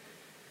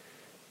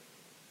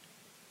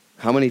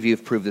 How many of you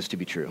have proved this to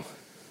be true?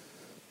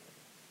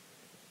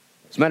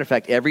 As a matter of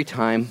fact, every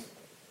time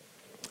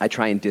I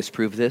try and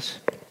disprove this,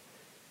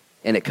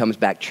 and it comes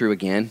back true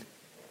again,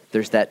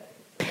 there's that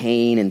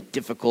pain and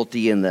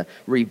difficulty and the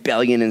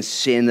rebellion and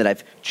sin that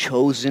I've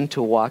chosen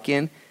to walk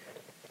in.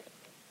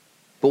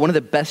 But one of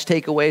the best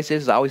takeaways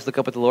is I always look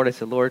up at the Lord. I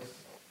said, Lord,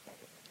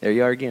 there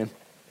you are again.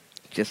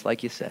 Just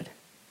like you said.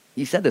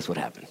 You said this would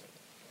happen.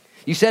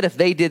 You said if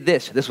they did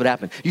this, this would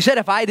happen. You said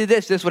if I did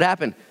this, this would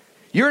happen.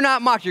 You're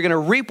not mocked. You're going to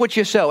reap what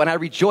you sow. And I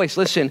rejoice.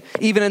 Listen,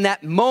 even in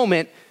that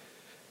moment,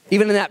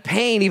 even in that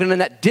pain, even in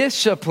that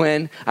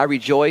discipline, I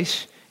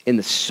rejoice in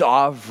the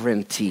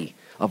sovereignty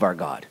of our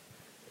God,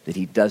 that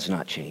he does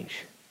not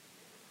change.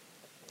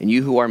 And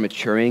you who are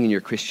maturing in your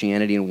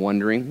Christianity and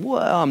wondering,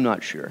 well, I'm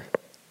not sure.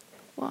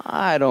 Well,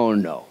 I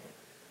don't know.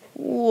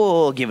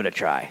 We'll give it a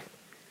try.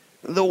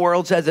 The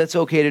world says it's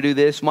okay to do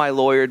this. My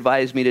lawyer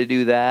advised me to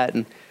do that.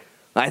 And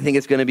I think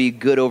it's going to be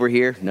good over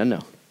here.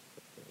 No.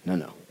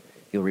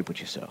 You'll reap what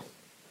you sow.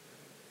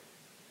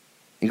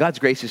 And God's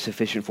grace is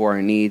sufficient for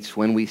our needs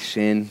when we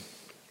sin.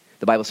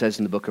 The Bible says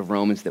in the book of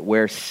Romans that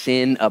where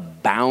sin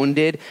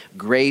abounded,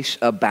 grace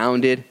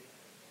abounded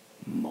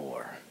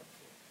more.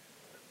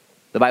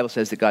 The Bible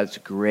says that God's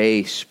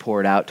grace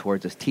poured out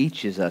towards us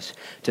teaches us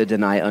to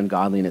deny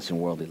ungodliness and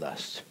worldly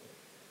lusts.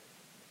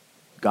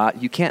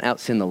 God, you can't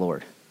out-sin the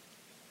Lord.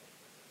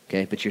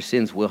 Okay, but your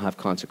sins will have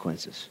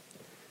consequences.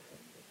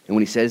 And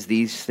when he says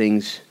these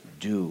things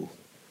do,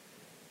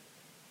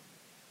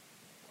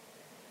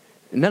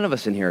 none of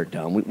us in here are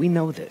dumb. We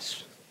know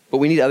this. But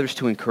we need others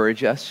to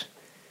encourage us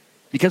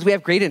because we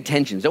have great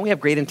intentions. Don't we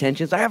have great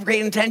intentions? I have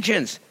great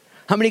intentions.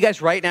 How many of you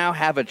guys right now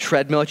have a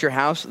treadmill at your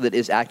house that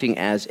is acting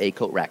as a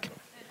coat rack?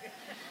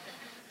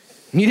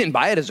 You didn't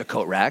buy it as a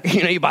coat rack.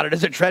 You bought it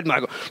as a treadmill. I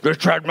go, this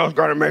treadmill's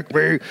going to make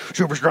me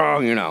super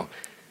strong, And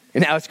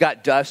now it's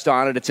got dust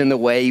on it. It's in the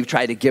way. You've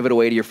tried to give it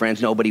away to your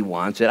friends. Nobody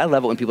wants it. I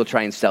love it when people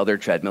try and sell their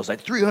treadmills.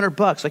 Like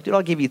 $300. Like, dude,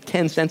 I'll give you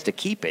 10 cents to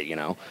keep it,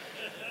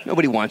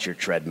 Nobody wants your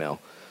treadmill.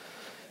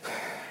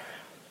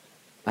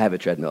 I have a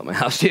treadmill at my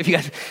house too.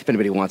 If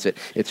anybody wants it,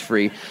 it's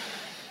free.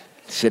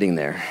 Sitting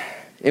there.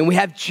 And we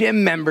have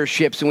gym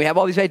memberships and we have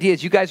all these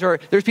ideas.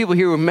 There's people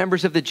here who are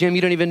members of the gym.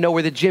 You don't even know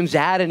where the gym's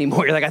at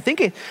anymore. You're like, I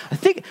think,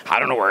 I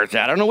don't know where it's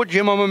at. I don't know what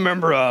gym I'm a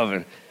member of.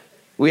 And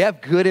we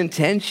have good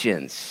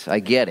intentions. I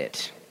get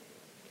it.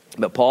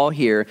 But Paul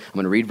here, I'm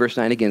going to read verse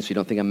 9 again so you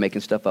don't think I'm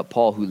making stuff up.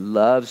 Paul, who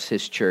loves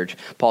his church,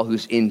 Paul,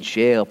 who's in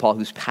jail, Paul,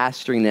 who's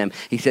pastoring them,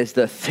 he says,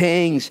 the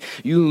things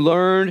you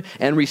learned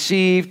and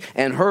received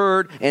and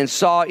heard and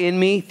saw in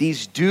me,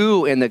 these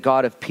do, and the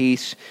God of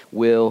peace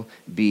will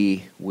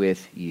be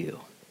with you.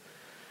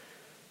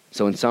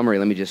 So in summary,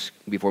 let me just,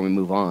 before we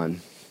move on,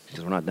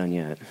 because we're not done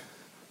yet.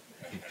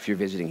 If you're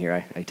visiting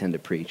here, I tend to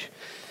preach.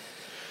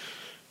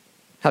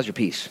 How's your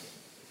peace?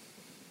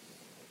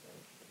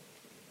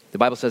 The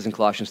Bible says in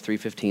Colossians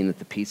 3:15 that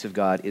the peace of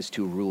God is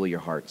to rule your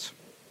hearts.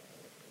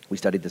 We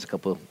studied this a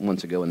couple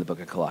months ago in the book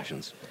of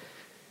Colossians.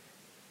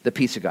 The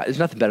peace of God. There's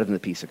nothing better than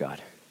the peace of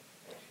God.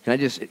 Can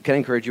I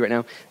encourage you right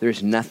now?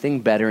 There's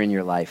nothing better in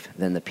your life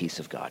than the peace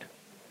of God.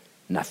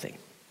 Nothing.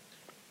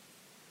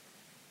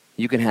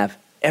 You can have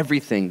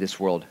everything this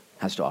world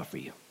has to offer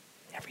you.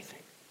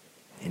 Everything.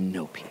 And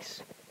no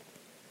peace.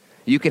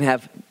 You can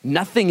have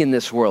nothing in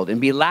this world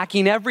and be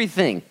lacking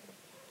everything.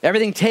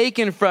 Everything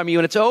taken from you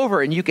and it's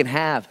over and you can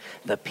have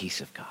the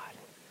peace of God.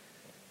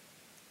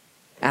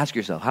 Ask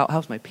yourself,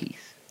 how's my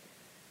peace?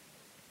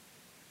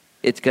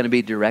 It's going to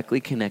be directly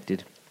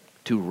connected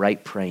to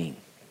right praying.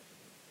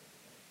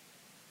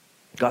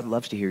 God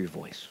loves to hear your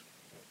voice.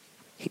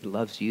 He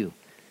loves you.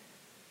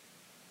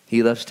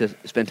 He loves to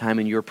spend time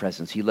in your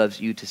presence. He loves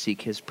you to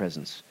seek his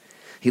presence.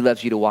 He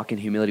loves you to walk in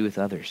humility with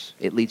others.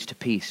 It leads to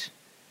peace.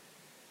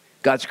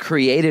 God's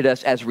created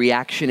us as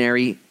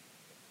reactionary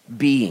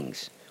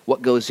beings.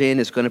 What goes in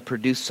is going to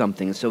produce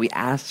something. And so he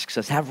asks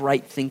us, have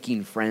right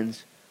thinking,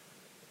 friends.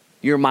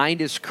 Your mind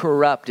is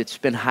corrupt. It's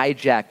been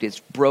hijacked. It's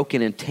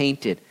broken and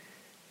tainted.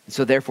 And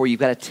so therefore, you've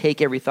got to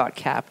take every thought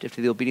captive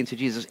to the obedience of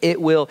Jesus. It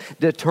will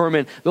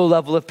determine the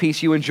level of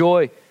peace you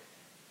enjoy.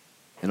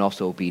 And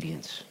also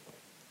obedience.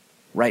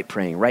 Right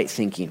praying, right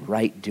thinking,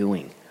 right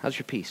doing. How's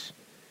your peace?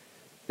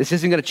 This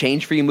isn't going to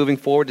change for you moving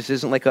forward. This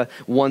isn't like a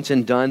once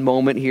and done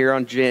moment here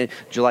on July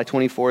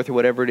 24th or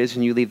whatever it is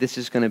and you leave. This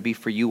is going to be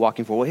for you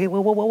walking forward. Hey,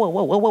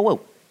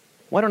 whoa.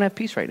 Why don't I have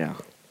peace right now?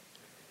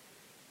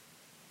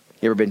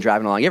 You ever been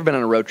driving along? You ever been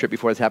on a road trip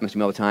before? This happens to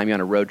me all the time. You're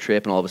on a road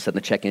trip and all of a sudden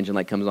the check engine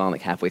light comes on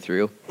like halfway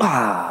through.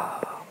 That's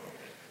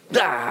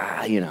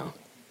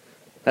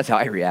how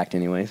I react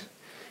anyways.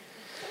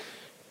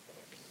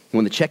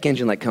 When the check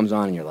engine light comes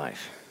on in your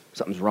life,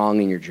 something's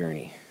wrong in your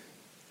journey.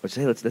 Let's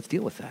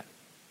deal with that.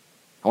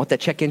 I want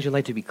that check engine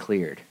light to be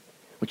cleared. I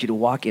want you to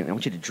walk in. I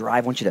want you to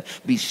drive. I want you to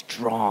be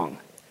strong.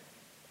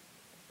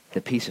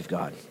 The peace of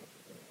God.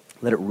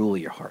 Let it rule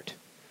your heart.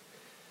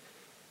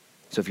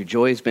 So if your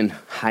joy has been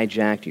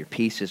hijacked, your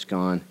peace is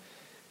gone,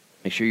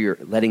 make sure you're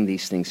letting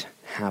these things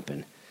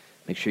happen.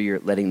 Make sure you're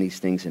letting these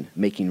things and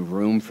making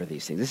room for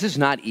these things. This is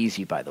not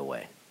easy, by the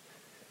way.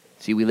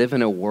 See, we live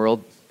in a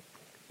world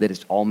that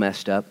is all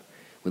messed up.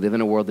 We live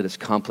in a world that is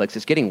complex.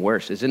 It's getting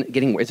worse. Isn't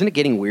it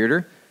getting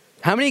weirder?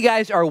 How many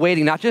guys are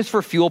waiting not just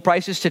for fuel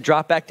prices to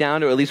drop back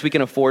down, or at least we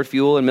can afford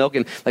fuel and milk,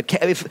 and like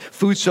if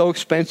food's so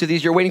expensive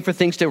these, you're waiting for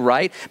things to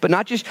right, but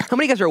not just, how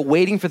many guys are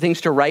waiting for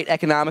things to right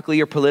economically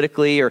or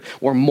politically or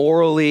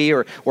morally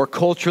or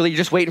culturally? You're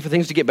just waiting for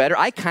things to get better.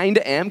 I kind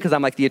of am, because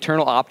I'm like the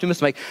eternal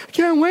optimist. I'm like, I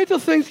can't wait till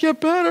things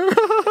get better.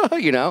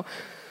 You know,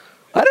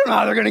 I don't know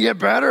how they're going to get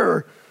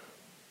better.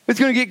 It's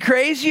going to get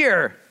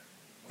crazier.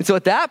 And so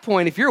at that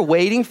point, if you're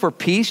waiting for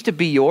peace to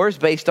be yours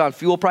based on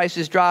fuel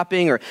prices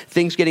dropping or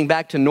things getting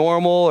back to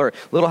normal or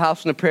Little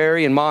House on the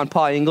Prairie and Ma and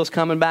Pa Ingalls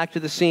coming back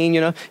to the scene,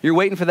 you know, you're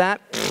waiting for that,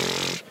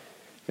 it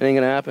ain't going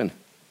to happen.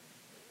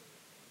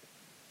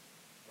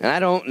 And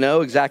I don't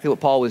know exactly what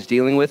Paul was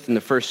dealing with in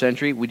the first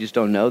century. We just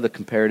don't know the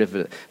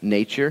comparative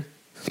nature.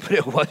 But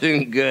it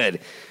wasn't good.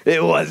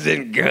 It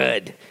wasn't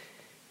good.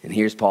 And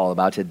here's Paul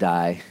about to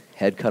die,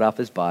 head cut off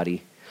his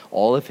body.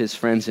 All of his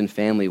friends and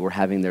family were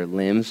having their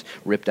limbs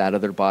ripped out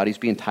of their bodies,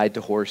 being tied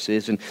to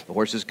horses, and the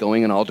horses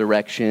going in all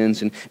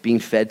directions, and being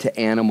fed to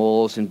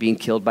animals, and being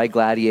killed by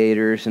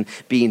gladiators, and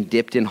being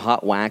dipped in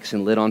hot wax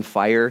and lit on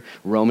fire,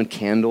 Roman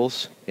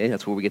candles. Okay,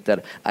 that's where we get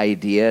that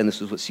idea, and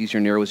this is what Caesar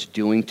Nero was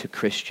doing to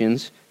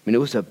Christians. I mean, it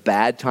was a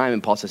bad time,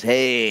 and Paul says,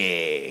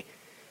 hey,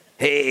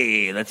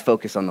 let's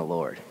focus on the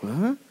Lord.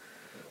 Huh?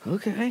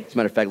 Okay. As a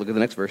matter of fact, look at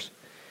the next verse.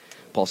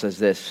 Paul says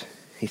this.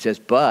 He says,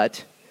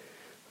 but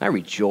I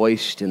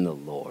rejoiced in the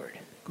Lord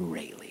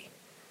greatly,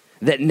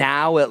 that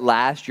now at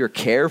last your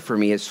care for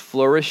me has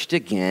flourished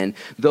again,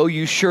 though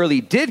you surely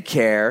did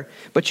care,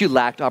 but you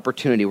lacked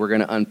opportunity. We're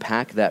going to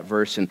unpack that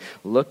verse and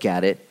look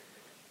at it.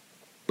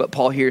 But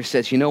Paul here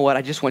says, you know what?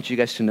 I just want you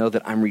guys to know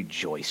that I'm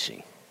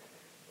rejoicing.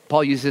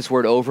 Paul uses this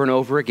word over and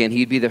over again.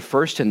 He'd be the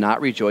first to not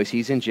rejoice.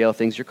 He's in jail.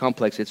 Things are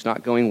complex. It's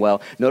not going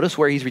well. Notice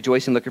where he's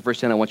rejoicing. Look at verse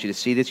 10. I want you to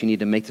see this. You need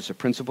to make this a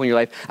principle in your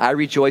life. I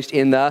rejoiced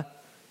in the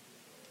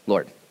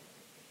Lord.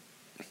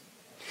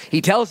 He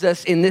tells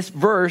us in this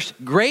verse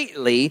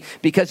greatly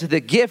because of the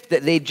gift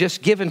that they'd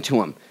just given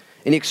to him.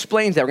 And he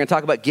explains that. We're going to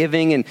talk about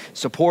giving and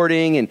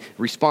supporting and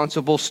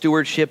responsible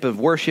stewardship of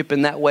worship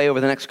in that way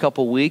over the next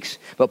couple weeks.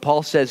 But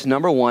Paul says,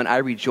 number one, I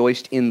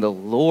rejoiced in the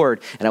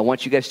Lord. And I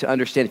want you guys to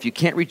understand, if you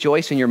can't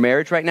rejoice in your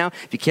marriage right now,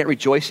 if you can't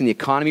rejoice in the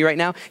economy right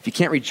now, if you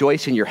can't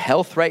rejoice in your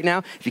health right now,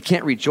 if you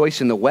can't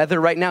rejoice in the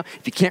weather right now,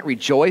 if you can't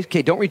rejoice,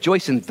 okay, don't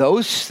rejoice in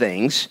those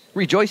things.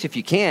 Rejoice if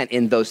you can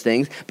in those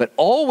things, but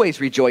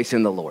always rejoice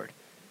in the Lord.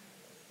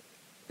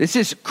 This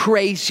is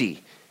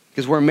crazy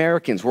because we're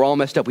Americans. We're all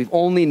messed up. We've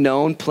only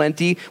known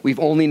plenty. We've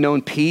only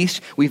known peace.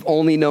 We've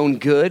only known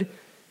good.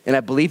 And I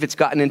believe it's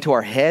gotten into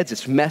our heads.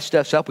 It's messed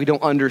us up. We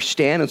don't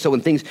understand. And so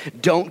when things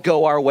don't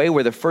go our way,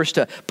 we're the first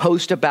to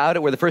post about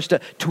it. We're the first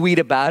to tweet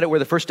about it. We're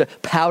the first to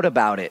pout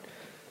about it.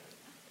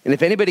 And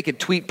if anybody could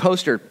tweet,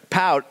 post, or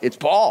pout, it's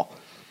Paul.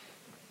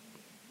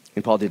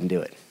 And Paul didn't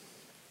do it.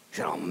 He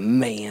said, oh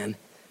man,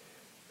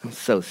 I'm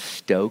so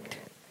stoked,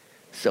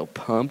 so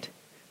pumped.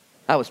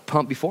 I was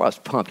pumped before I was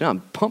pumped. Now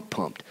I'm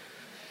pumped.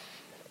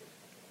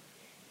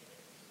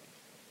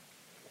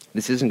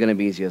 This isn't going to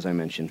be easy, as I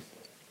mentioned.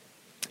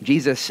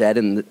 Jesus said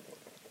in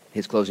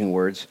his closing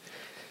words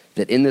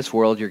that in this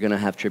world you're going to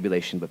have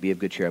tribulation, but be of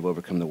good cheer, I've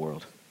overcome the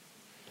world.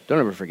 Don't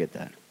ever forget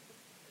that.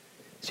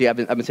 See, I've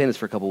been saying this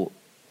for a couple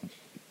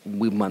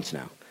months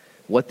now.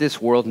 What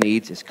this world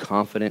needs is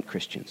confident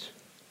Christians.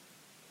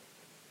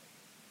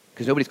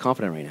 Because nobody's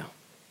confident right now.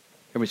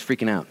 Everybody's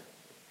freaking out.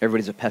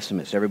 Everybody's a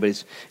pessimist.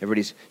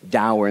 Everybody's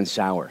dour and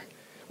sour.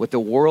 What the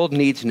world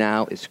needs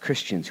now is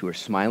Christians who are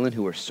smiling,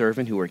 who are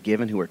serving, who are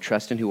giving, who are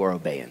trusting, who are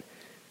obeying.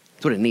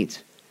 That's what it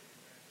needs.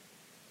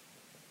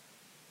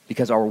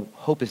 Because our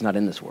hope is not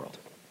in this world.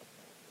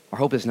 Our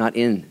hope is not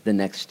in the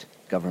next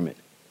government.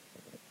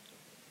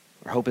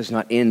 Our hope is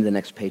not in the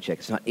next paycheck.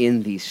 It's not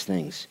in these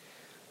things.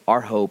 Our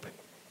hope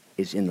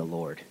is in the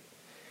Lord.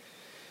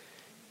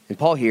 And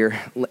Paul here,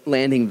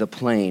 landing the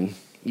plane,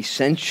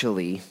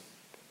 essentially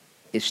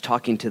is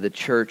talking to the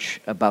church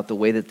about the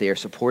way that they are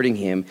supporting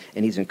him,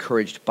 and he's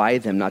encouraged by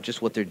them, not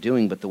just what they're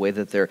doing, but the way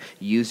that they're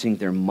using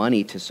their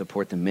money to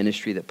support the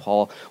ministry that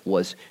Paul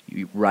was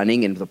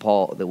running and the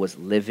Paul that was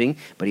living.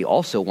 But he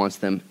also wants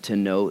them to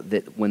know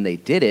that when they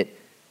did it,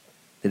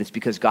 that it's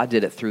because God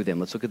did it through them.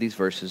 Let's look at these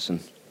verses,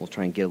 and we'll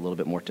try and get a little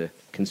bit more to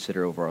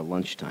consider over our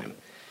lunchtime.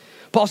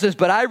 Paul says,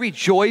 but I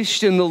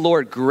rejoiced in the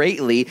Lord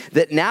greatly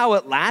that now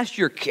at last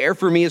your care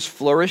for me has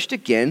flourished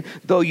again,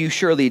 though you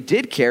surely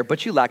did care,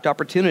 but you lacked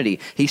opportunity.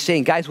 He's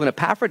saying, guys, when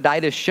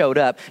Epaphroditus showed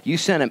up, you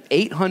sent him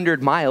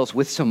 800 miles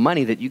with some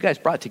money that you guys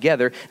brought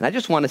together. And I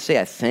just want to say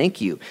I thank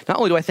you. Not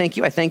only do I thank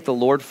you, I thank the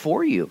Lord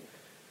for you.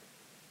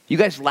 You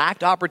guys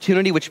lacked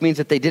opportunity, which means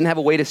that they didn't have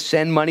a way to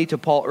send money to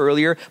Paul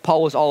earlier.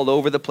 Paul was all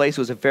over the place.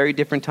 It was a very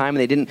different time, and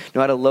they didn't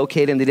know how to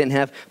locate him. They didn't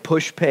have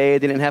push pay.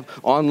 They didn't have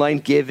online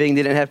giving.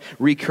 They didn't have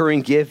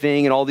recurring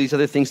giving and all these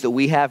other things that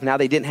we have now.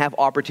 They didn't have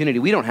opportunity.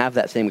 We don't have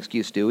that same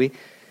excuse, do we?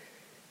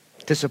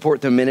 To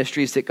support the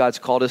ministries that God's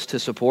called us to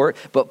support.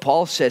 But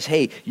Paul says,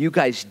 hey, you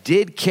guys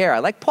did care. I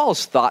like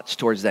Paul's thoughts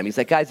towards them. He's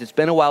like, guys, it's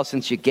been a while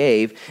since you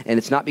gave, and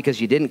it's not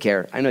because you didn't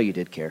care. I know you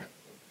did care.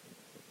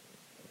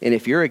 And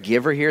if you're a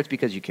giver here, it's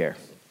because you care.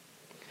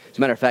 As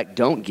a matter of fact,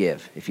 don't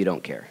give if you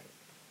don't care.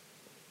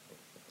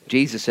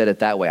 Jesus said it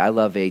that way. I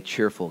love a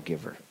cheerful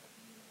giver,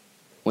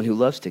 one who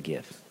loves to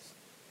give.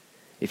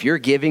 If you're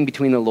giving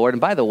between the Lord, and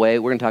by the way,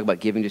 we're going to talk about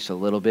giving just a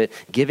little bit.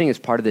 Giving is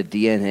part of the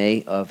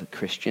DNA of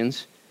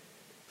Christians.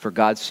 For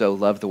God so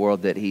loved the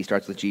world that he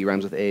starts with G,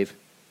 rhymes with Ave.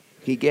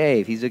 He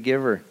gave. He's a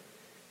giver.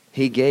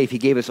 He gave. He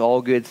gave us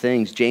all good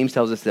things. James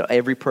tells us that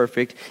every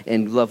perfect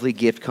and lovely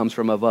gift comes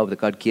from above, that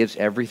God gives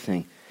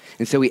everything.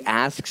 And so he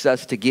asks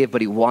us to give,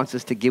 but he wants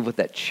us to give with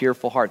that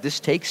cheerful heart. This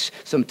takes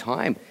some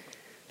time.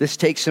 This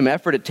takes some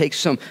effort. It takes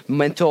some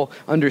mental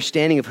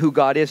understanding of who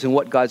God is and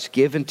what God's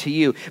given to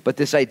you. But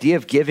this idea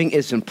of giving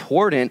is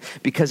important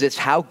because it's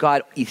how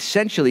God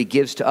essentially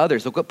gives to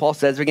others. Look what Paul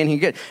says again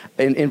here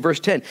in verse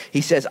 10.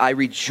 He says, I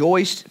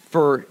rejoiced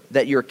for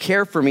that your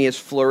care for me has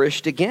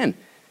flourished again.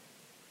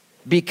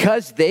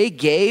 Because they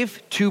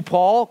gave to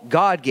Paul,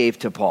 God gave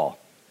to Paul.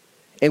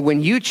 And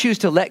when you choose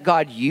to let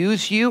God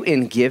use you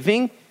in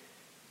giving,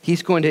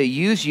 he's going to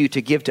use you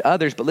to give to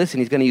others. But listen,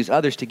 he's going to use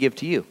others to give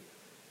to you.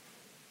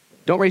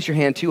 Don't raise your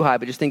hand too high,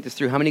 but just think this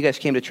through. How many of you guys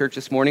came to church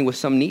this morning with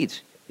some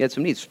needs? You had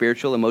some needs,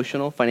 spiritual,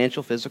 emotional,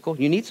 financial, physical.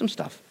 You need some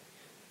stuff.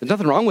 There's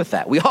nothing wrong with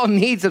that. We all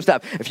need some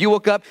stuff. If you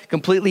woke up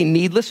completely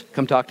needless,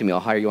 come talk to me.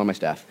 I'll hire you on my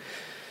staff.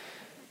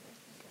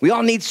 We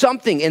all need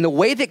something. And the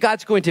way that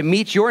God's going to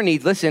meet your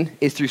needs, listen,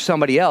 is through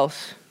somebody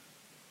else.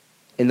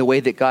 And the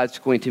way that God's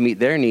going to meet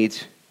their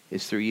needs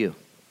is through you.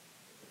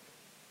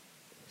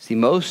 See,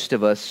 most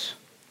of us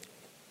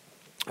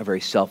are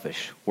very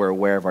selfish. We're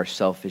aware of our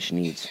selfish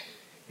needs.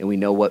 And we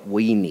know what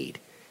we need.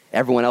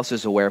 Everyone else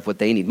is aware of what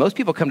they need. Most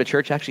people come to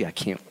church, actually, I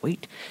can't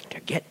wait to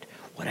get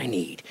what I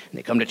need. And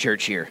they come to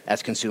church here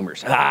as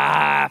consumers.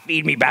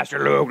 Feed me,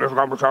 Pastor Luke, this is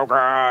going to be so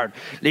good.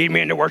 Lead me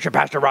into worship,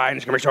 Pastor Ryan,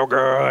 it's going to be so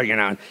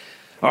good,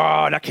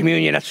 Oh, that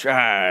communion, that's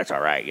all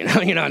right,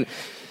 And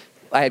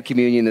I had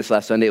communion this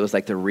last Sunday. It was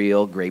like the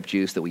real grape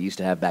juice that we used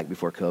to have back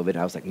before COVID.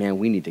 I was like, man,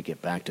 we need to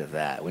get back to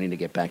that. We need to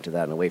get back to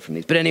that and away from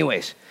these. But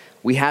anyways,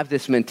 we have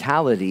this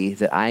mentality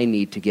that I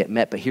need to get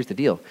met. But here's the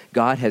deal.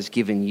 God has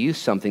given you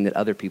something that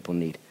other people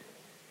need.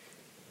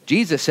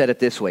 Jesus said it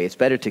this way. It's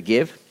better to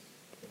give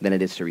than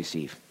it is to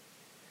receive.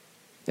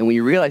 And when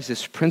you realize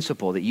this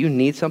principle that you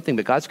need something,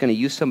 but God's going to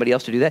use somebody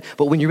else to do that.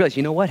 But when you realize,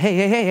 you know what?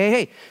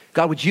 Hey,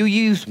 God, would you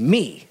use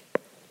me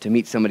to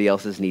meet somebody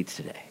else's needs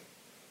today?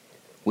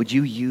 Would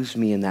you use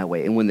me in that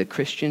way? And when the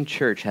Christian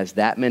church has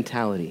that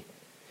mentality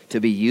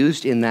to be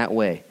used in that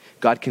way,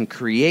 God can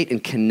create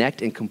and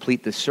connect and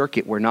complete the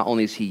circuit where not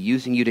only is he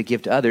using you to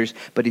give to others,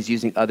 but he's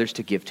using others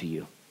to give to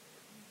you.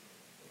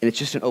 And it's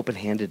just an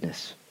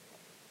open-handedness.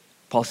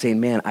 Paul's saying,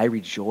 man, I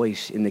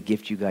rejoice in the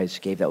gift you guys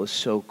gave. That was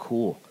so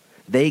cool.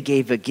 They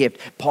gave a gift.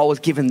 Paul was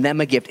giving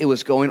them a gift. It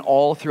was going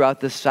all throughout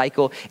the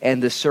cycle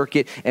and the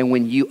circuit. And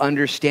when you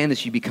understand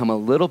this, you become a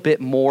little bit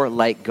more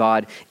like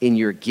God in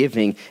your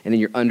giving and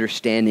in your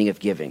understanding of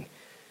giving.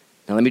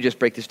 Now, let me just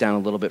break this down a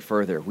little bit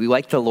further. We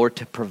like the Lord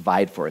to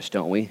provide for us,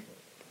 don't we?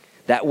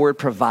 That word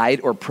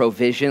provide or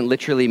provision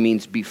literally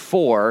means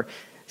before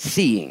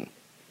seeing.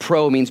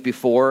 Pro means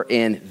before,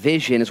 and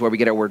vision is where we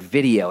get our word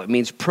video. It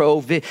means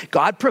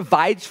God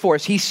provides for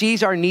us. He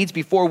sees our needs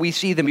before we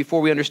see them,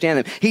 before we understand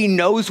them. He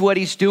knows what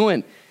he's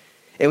doing.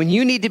 And when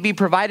you need to be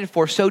provided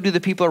for, so do the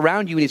people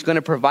around you, and he's going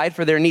to provide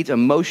for their needs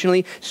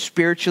emotionally,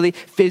 spiritually,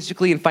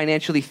 physically, and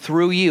financially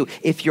through you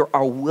if you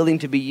are willing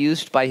to be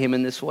used by him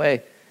in this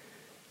way.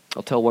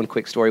 I'll tell one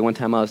quick story. One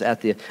time I was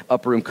at the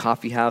Upper Room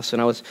Coffee House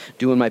and I was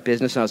doing my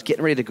business and I was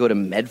getting ready to go to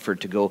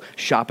Medford to go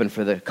shopping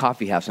for the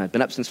coffee house. And I'd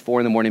been up since 4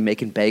 a.m.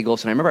 making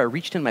bagels. And I remember I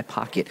reached in my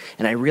pocket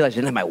and I realized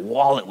I didn't have my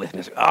wallet with me. I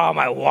was like, oh,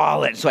 my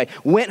wallet. So I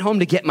went home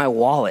to get my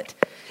wallet.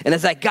 And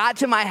as I got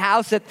to my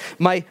house at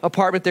my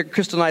apartment that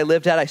Crystal and I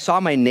lived at, I saw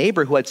my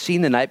neighbor who I'd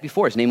seen the night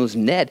before. His name was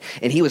Ned,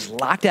 and he was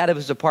locked out of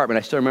his apartment.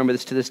 I still remember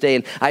this to this day.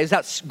 And I was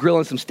out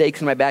grilling some steaks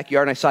in my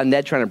backyard, and I saw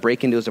Ned trying to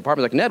break into his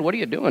apartment. I was like, Ned, what are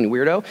you doing,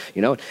 weirdo?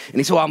 And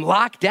he said, well, I'm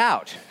locked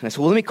out. And I said,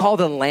 well, let me call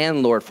the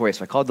landlord for you.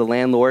 So I called the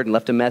landlord and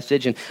left a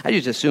message, and I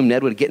just assumed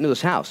Ned would get into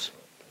his house.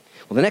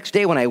 Well, the next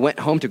day when I went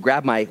home to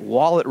grab my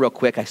wallet real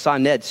quick, I saw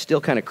Ned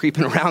still kind of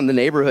creeping around the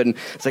neighborhood. And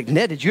it's like,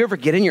 Ned, did you ever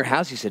get in your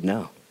house? He said,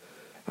 no.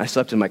 I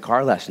slept in my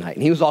car last night.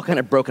 And he was all kind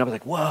of broken up. I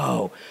was like,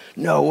 whoa,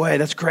 no way,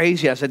 that's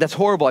crazy. I said, that's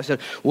horrible. I said,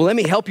 well, let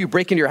me help you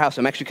break into your house.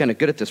 I'm actually kind of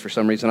good at this for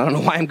some reason. I don't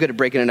know why I'm good at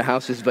breaking into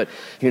houses, but,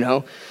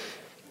 And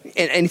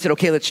he said,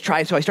 okay, let's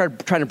try. So I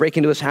started trying to break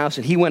into his house,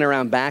 and he went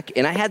around back.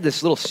 And I had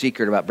this little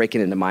secret about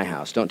breaking into my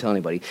house. Don't tell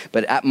anybody.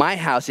 But at my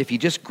house, if you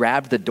just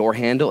grabbed the door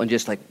handle and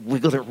just like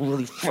wiggled it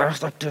really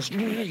fast like this,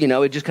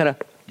 it just kind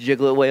of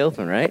jiggle it way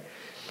open, right?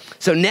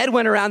 So Ned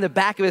went around the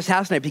back of his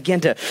house, and I began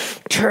to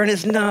turn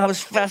his knob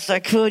as fast as I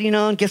could,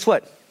 and guess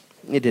what?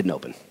 It didn't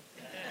open.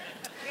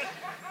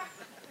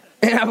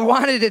 And I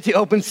wanted it to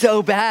open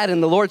so bad,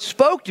 and the Lord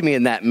spoke to me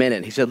in that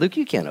minute. He said, Luke,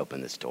 you can't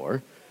open this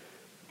door.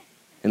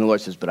 And the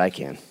Lord says, but I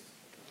can.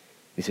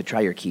 He said,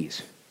 try your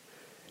keys.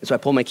 And so I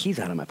pulled my keys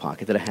out of my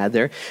pocket that I had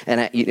there.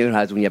 And you know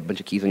how it is when you have a bunch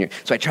of keys on your...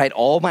 So I tried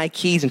all my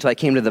keys until I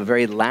came to the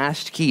very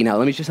last key. Now,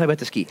 let me just tell you about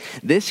this key.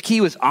 This key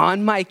was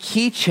on my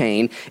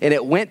keychain, and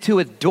it went to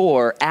a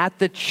door at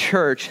the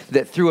church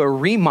that through a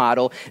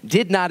remodel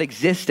did not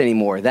exist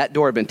anymore. That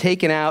door had been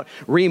taken out,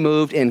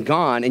 removed, and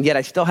gone, and yet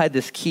I still had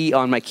this key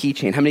on my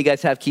keychain. How many of you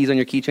guys have keys on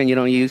your keychain you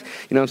don't use?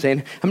 You know what I'm saying?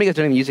 How many of you guys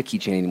don't even use a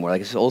keychain anymore? Like,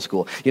 it's old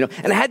school. You know,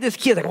 and I had this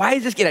key. I was like, why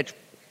is this key? And I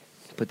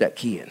put that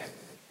key in,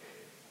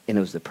 and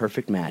it was the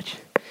perfect match.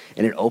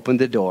 And it opened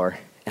the door,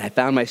 and I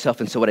found myself.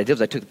 And so what I did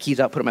was I took the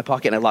keys out, put it in my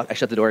pocket, and I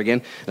shut the door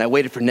again, and I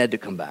waited for Ned to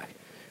come back.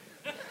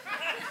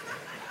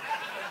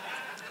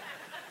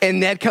 And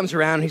Ned comes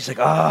around, and he's like,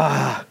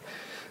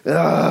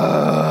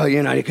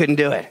 you know, he couldn't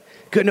do it.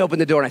 Couldn't open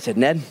the door. And I said,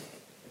 Ned,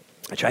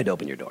 I tried to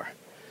open your door,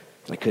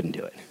 and I couldn't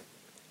do it.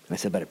 And I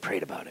said, but I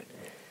prayed about it.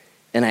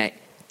 And I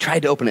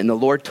tried to open it, and the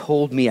Lord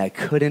told me I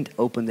couldn't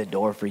open the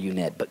door for you,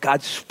 Ned. But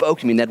God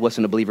spoke to me. Ned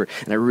wasn't a believer,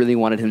 and I really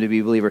wanted him to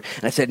be a believer.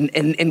 And I said,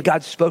 and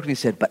God spoke to me and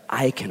said, but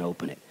I can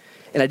open it.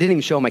 And I didn't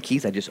even show him my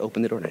keys. I just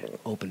opened the door, and I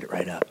opened it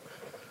right up.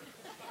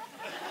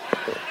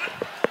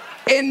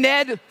 And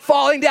Ned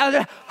falling down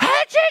there,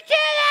 how'd you do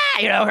that?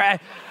 You know,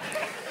 right?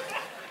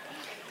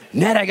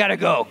 Ned, I gotta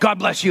go. God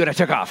bless you. And I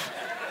took off.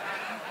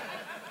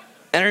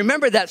 And I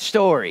remember that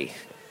story.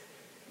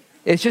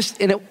 It's just,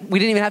 we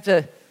didn't even have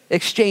to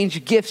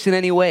exchange gifts in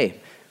any way.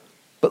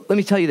 But let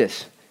me tell you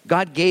this.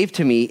 God gave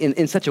to me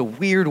in such a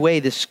weird way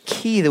this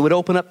key that would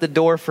open up the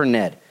door for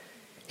Ned.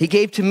 He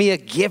gave to me a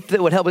gift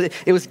that would help.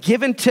 It was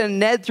given to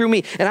Ned through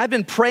me. And I've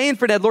been praying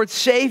for Ned. Lord,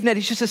 save Ned.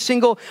 He's just a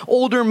single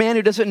older man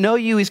who doesn't know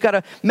you. He's got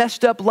a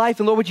messed up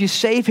life. And Lord, would you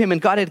save him? And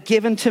God had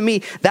given to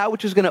me that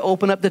which was going to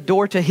open up the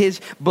door to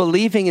his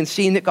believing and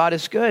seeing that God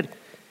is good.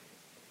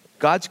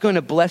 God's going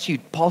to bless you.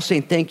 Paul's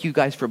saying, thank you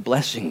guys for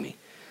blessing me.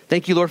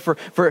 Thank you, Lord,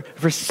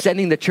 for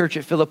sending the church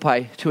at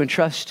Philippi to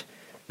entrust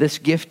this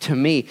gift to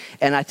me.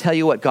 And I tell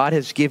you what, God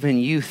has given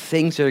you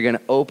things that are going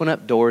to open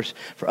up doors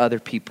for other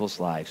people's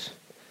lives.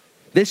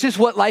 This is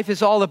what life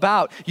is all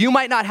about. You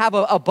might not have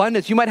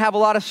abundance. You might have a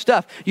lot of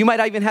stuff. You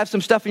might even have some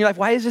stuff in your life.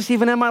 Why is this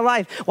even in my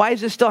life? Why is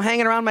this still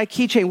hanging around my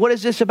keychain? What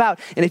is this about?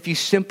 And if you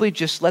simply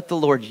just let the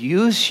Lord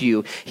use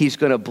you, he's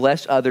going to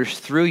bless others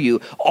through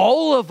you.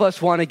 All of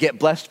us want to get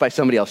blessed by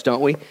somebody else,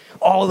 don't we?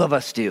 All of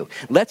us do.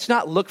 Let's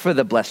not look for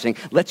the blessing.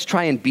 Let's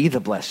try and be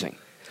the blessing.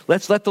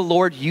 Let's let the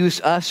Lord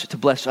use us to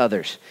bless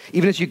others.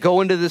 Even as you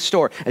go into the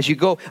store, as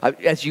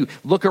you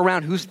look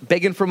around, who's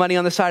begging for money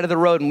on the side of the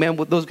road, and man,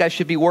 those guys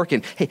should be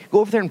working. Hey, go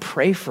over there and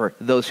pray for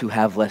those who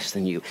have less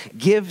than you.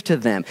 Give to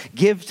them.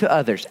 Give to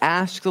others.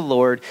 Ask the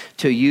Lord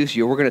to use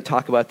you. We're going to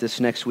talk about this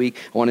next week.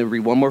 I want to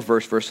read one more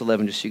verse, verse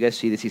 11, just so you guys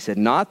see this. He said,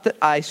 not that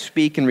I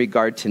speak in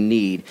regard to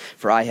need,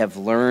 for I have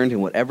learned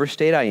in whatever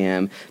state I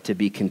am to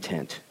be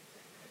content.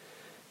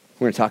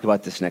 We're going to talk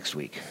about this next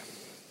week.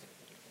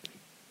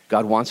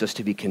 God wants us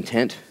to be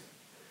content.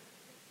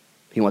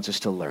 He wants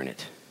us to learn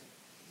it,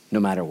 no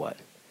matter what.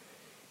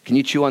 Can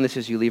you chew on this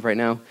as you leave right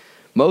now?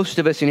 Most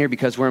of us in here,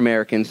 because we're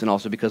Americans and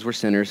also because we're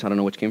sinners, I don't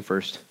know which came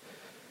first,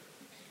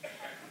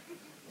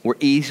 we're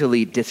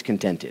easily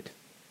discontented.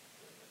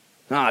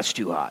 Ah, it's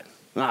too hot.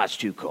 Ah, it's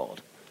too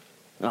cold.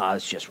 Ah,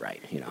 it's just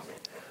right, you know.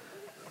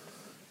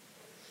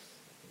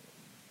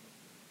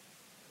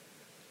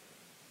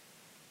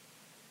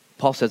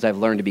 Paul says, I've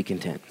learned to be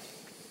content.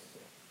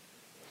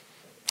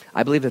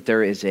 I believe that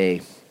there is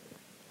a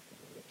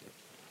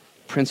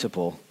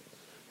principle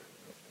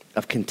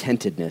of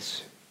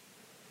contentedness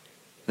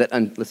that,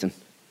 listen,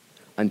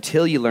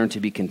 until you learn to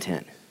be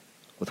content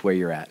with where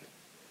you're at,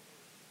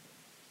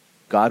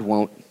 God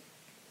won't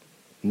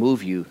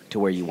move you to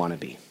where you want to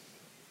be.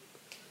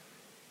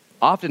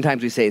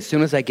 Oftentimes we say, as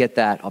soon as I get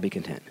that, I'll be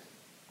content.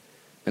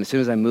 And as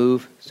soon as I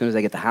move, as soon as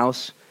I get the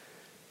house,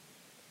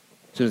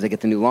 as soon as I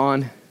get the new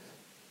lawn,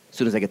 as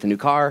soon as I get the new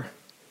car,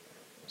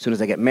 as soon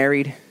as I get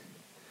married,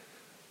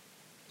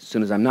 as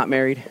soon as I'm not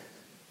married,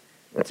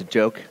 that's a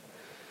joke.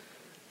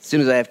 As soon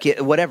as I have kids,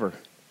 whatever.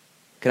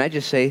 Can I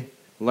just say,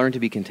 learn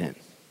to be content?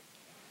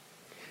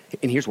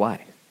 And here's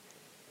why.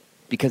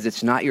 Because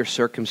it's not your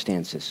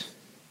circumstances.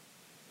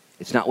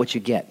 It's not what you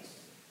get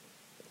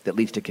that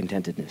leads to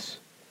contentedness.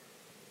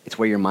 It's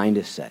where your mind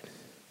is set.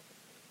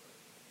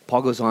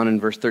 Paul goes on in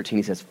verse 13,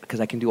 he says, because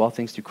I can do all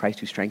things through Christ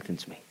who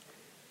strengthens me.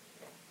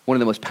 One of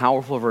the most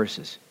powerful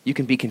verses. You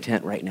can be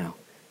content right now.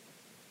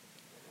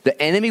 The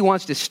enemy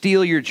wants to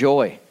steal your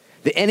joy.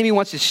 The enemy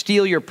wants to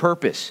steal your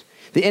purpose.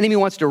 The enemy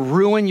wants to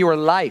ruin your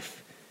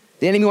life.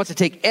 The enemy wants to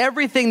take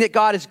everything that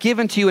God has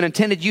given to you and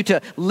intended you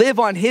to live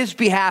on his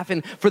behalf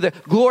and for the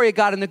glory of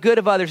God and the good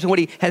of others and what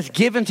he has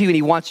given to you. And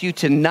he wants you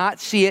to not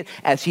see it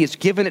as he has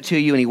given it to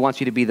you. And he wants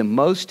you to be the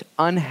most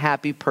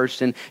unhappy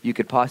person you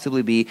could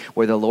possibly be,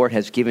 where the Lord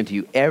has given to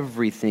you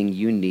everything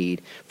you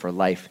need for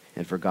life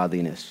and for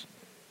godliness.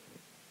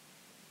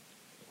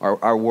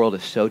 Our world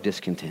is so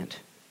discontent.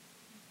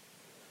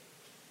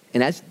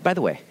 And by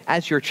the way,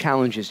 as your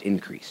challenges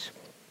increase,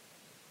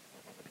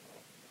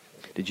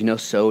 did you know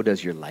so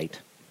does your light?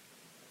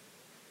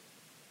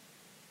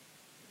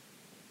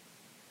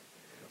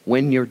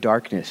 When your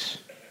darkness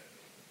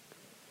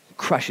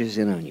crushes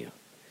in on you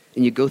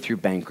and you go through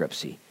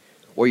bankruptcy,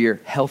 or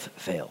your health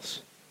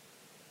fails,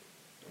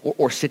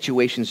 or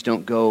situations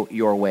don't go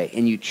your way,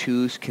 and you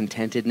choose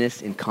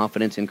contentedness and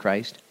confidence in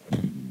Christ,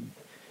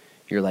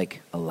 you're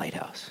like a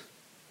lighthouse.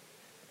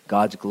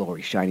 God's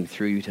glory shining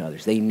through you to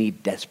others. They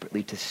need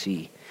desperately to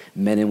see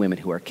men and women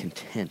who are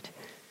content.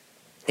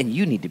 And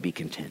you need to be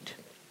content,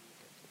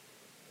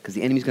 because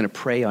the enemy's going to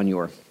prey on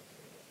your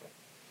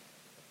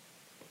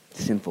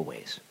sinful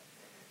ways.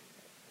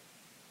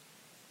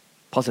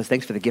 Paul says,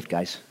 thanks for the gift,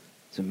 guys.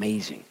 It's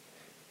amazing.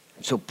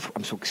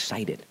 I'm so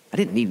excited. I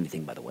didn't need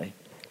anything, by the way.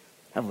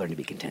 I've learned to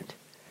be content.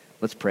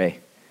 Let's pray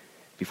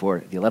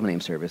before the 11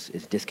 a.m. service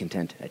is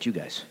discontent at you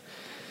guys.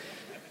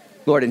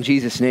 Lord, in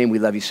Jesus' name, we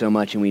love you so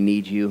much and we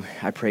need you.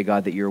 I pray,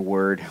 God, that your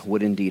word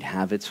would indeed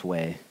have its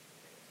way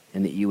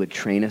and that you would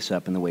train us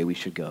up in the way we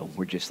should go.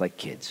 We're just like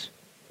kids.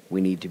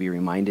 We need to be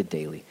reminded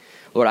daily.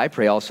 Lord, I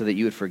pray also that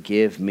you would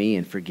forgive me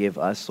and forgive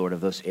us, Lord, of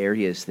those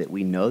areas that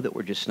we know that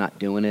we're just not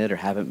doing it or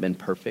haven't been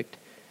perfect,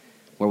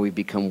 where we've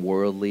become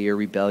worldly or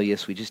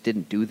rebellious. We just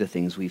didn't do the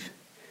things we've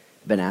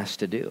been asked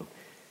to do.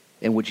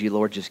 And would you,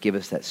 Lord, just give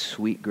us that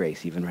sweet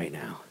grace even right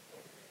now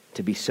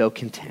to be so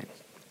content,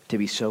 to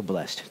be so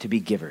blessed, to be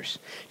givers,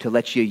 to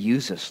let you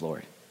use us,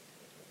 Lord,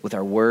 with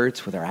our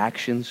words, with our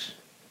actions,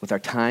 with our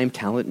time,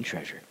 talent, and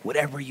treasure,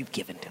 whatever you've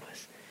given to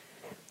us.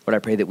 Lord, I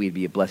pray that we'd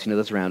be a blessing to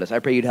those around us. I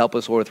pray you'd help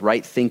us, Lord, with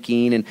right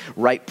thinking and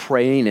right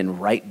praying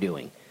and right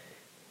doing.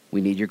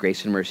 We need your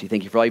grace and mercy.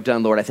 Thank you for all you've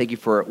done, Lord. I thank you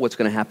for what's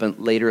going to happen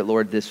later,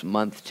 Lord, this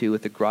month, too,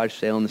 with the garage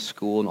sale and the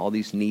school and all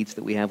these needs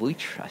that we have. We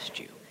trust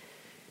you.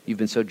 You've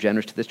been so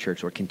generous to this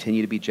church, Lord.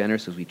 Continue to be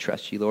generous as we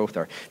trust you, Lord, with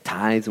our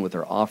tithes and with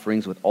our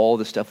offerings, with all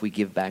the stuff we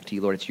give back to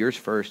you, Lord. It's yours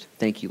first.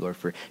 Thank you, Lord,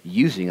 for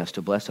using us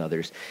to bless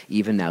others,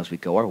 even now as we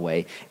go our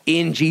way.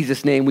 In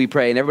Jesus' name we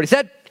pray. And everybody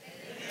said,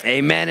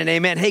 amen and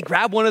amen. Hey,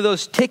 grab one of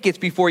those tickets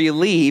before you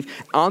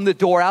leave on the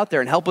door out there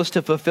and help us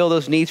to fulfill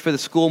those needs for the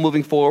school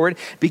moving forward.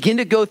 Begin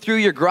to go through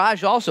your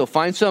garage also.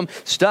 Find some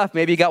stuff.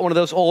 Maybe you got one of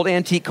those old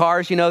antique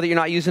cars, that you're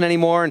not using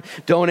anymore, and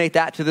donate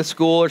that to the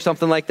school or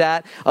something like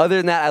that. Other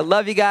than that, I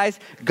love you guys.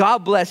 God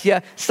bless you.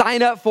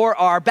 Sign up for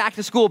our back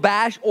to school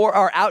bash or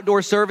our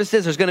outdoor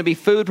services. There's going to be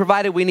food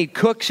provided. We need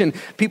cooks and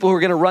people who are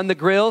going to run the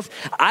grills.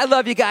 I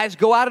love you guys.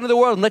 Go out into the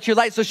world and let your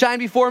light so shine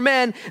before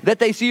men that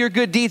they see your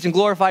good deeds and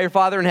glorify your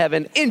Father in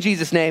heaven. In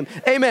Jesus' name,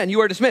 amen. You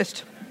are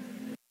dismissed.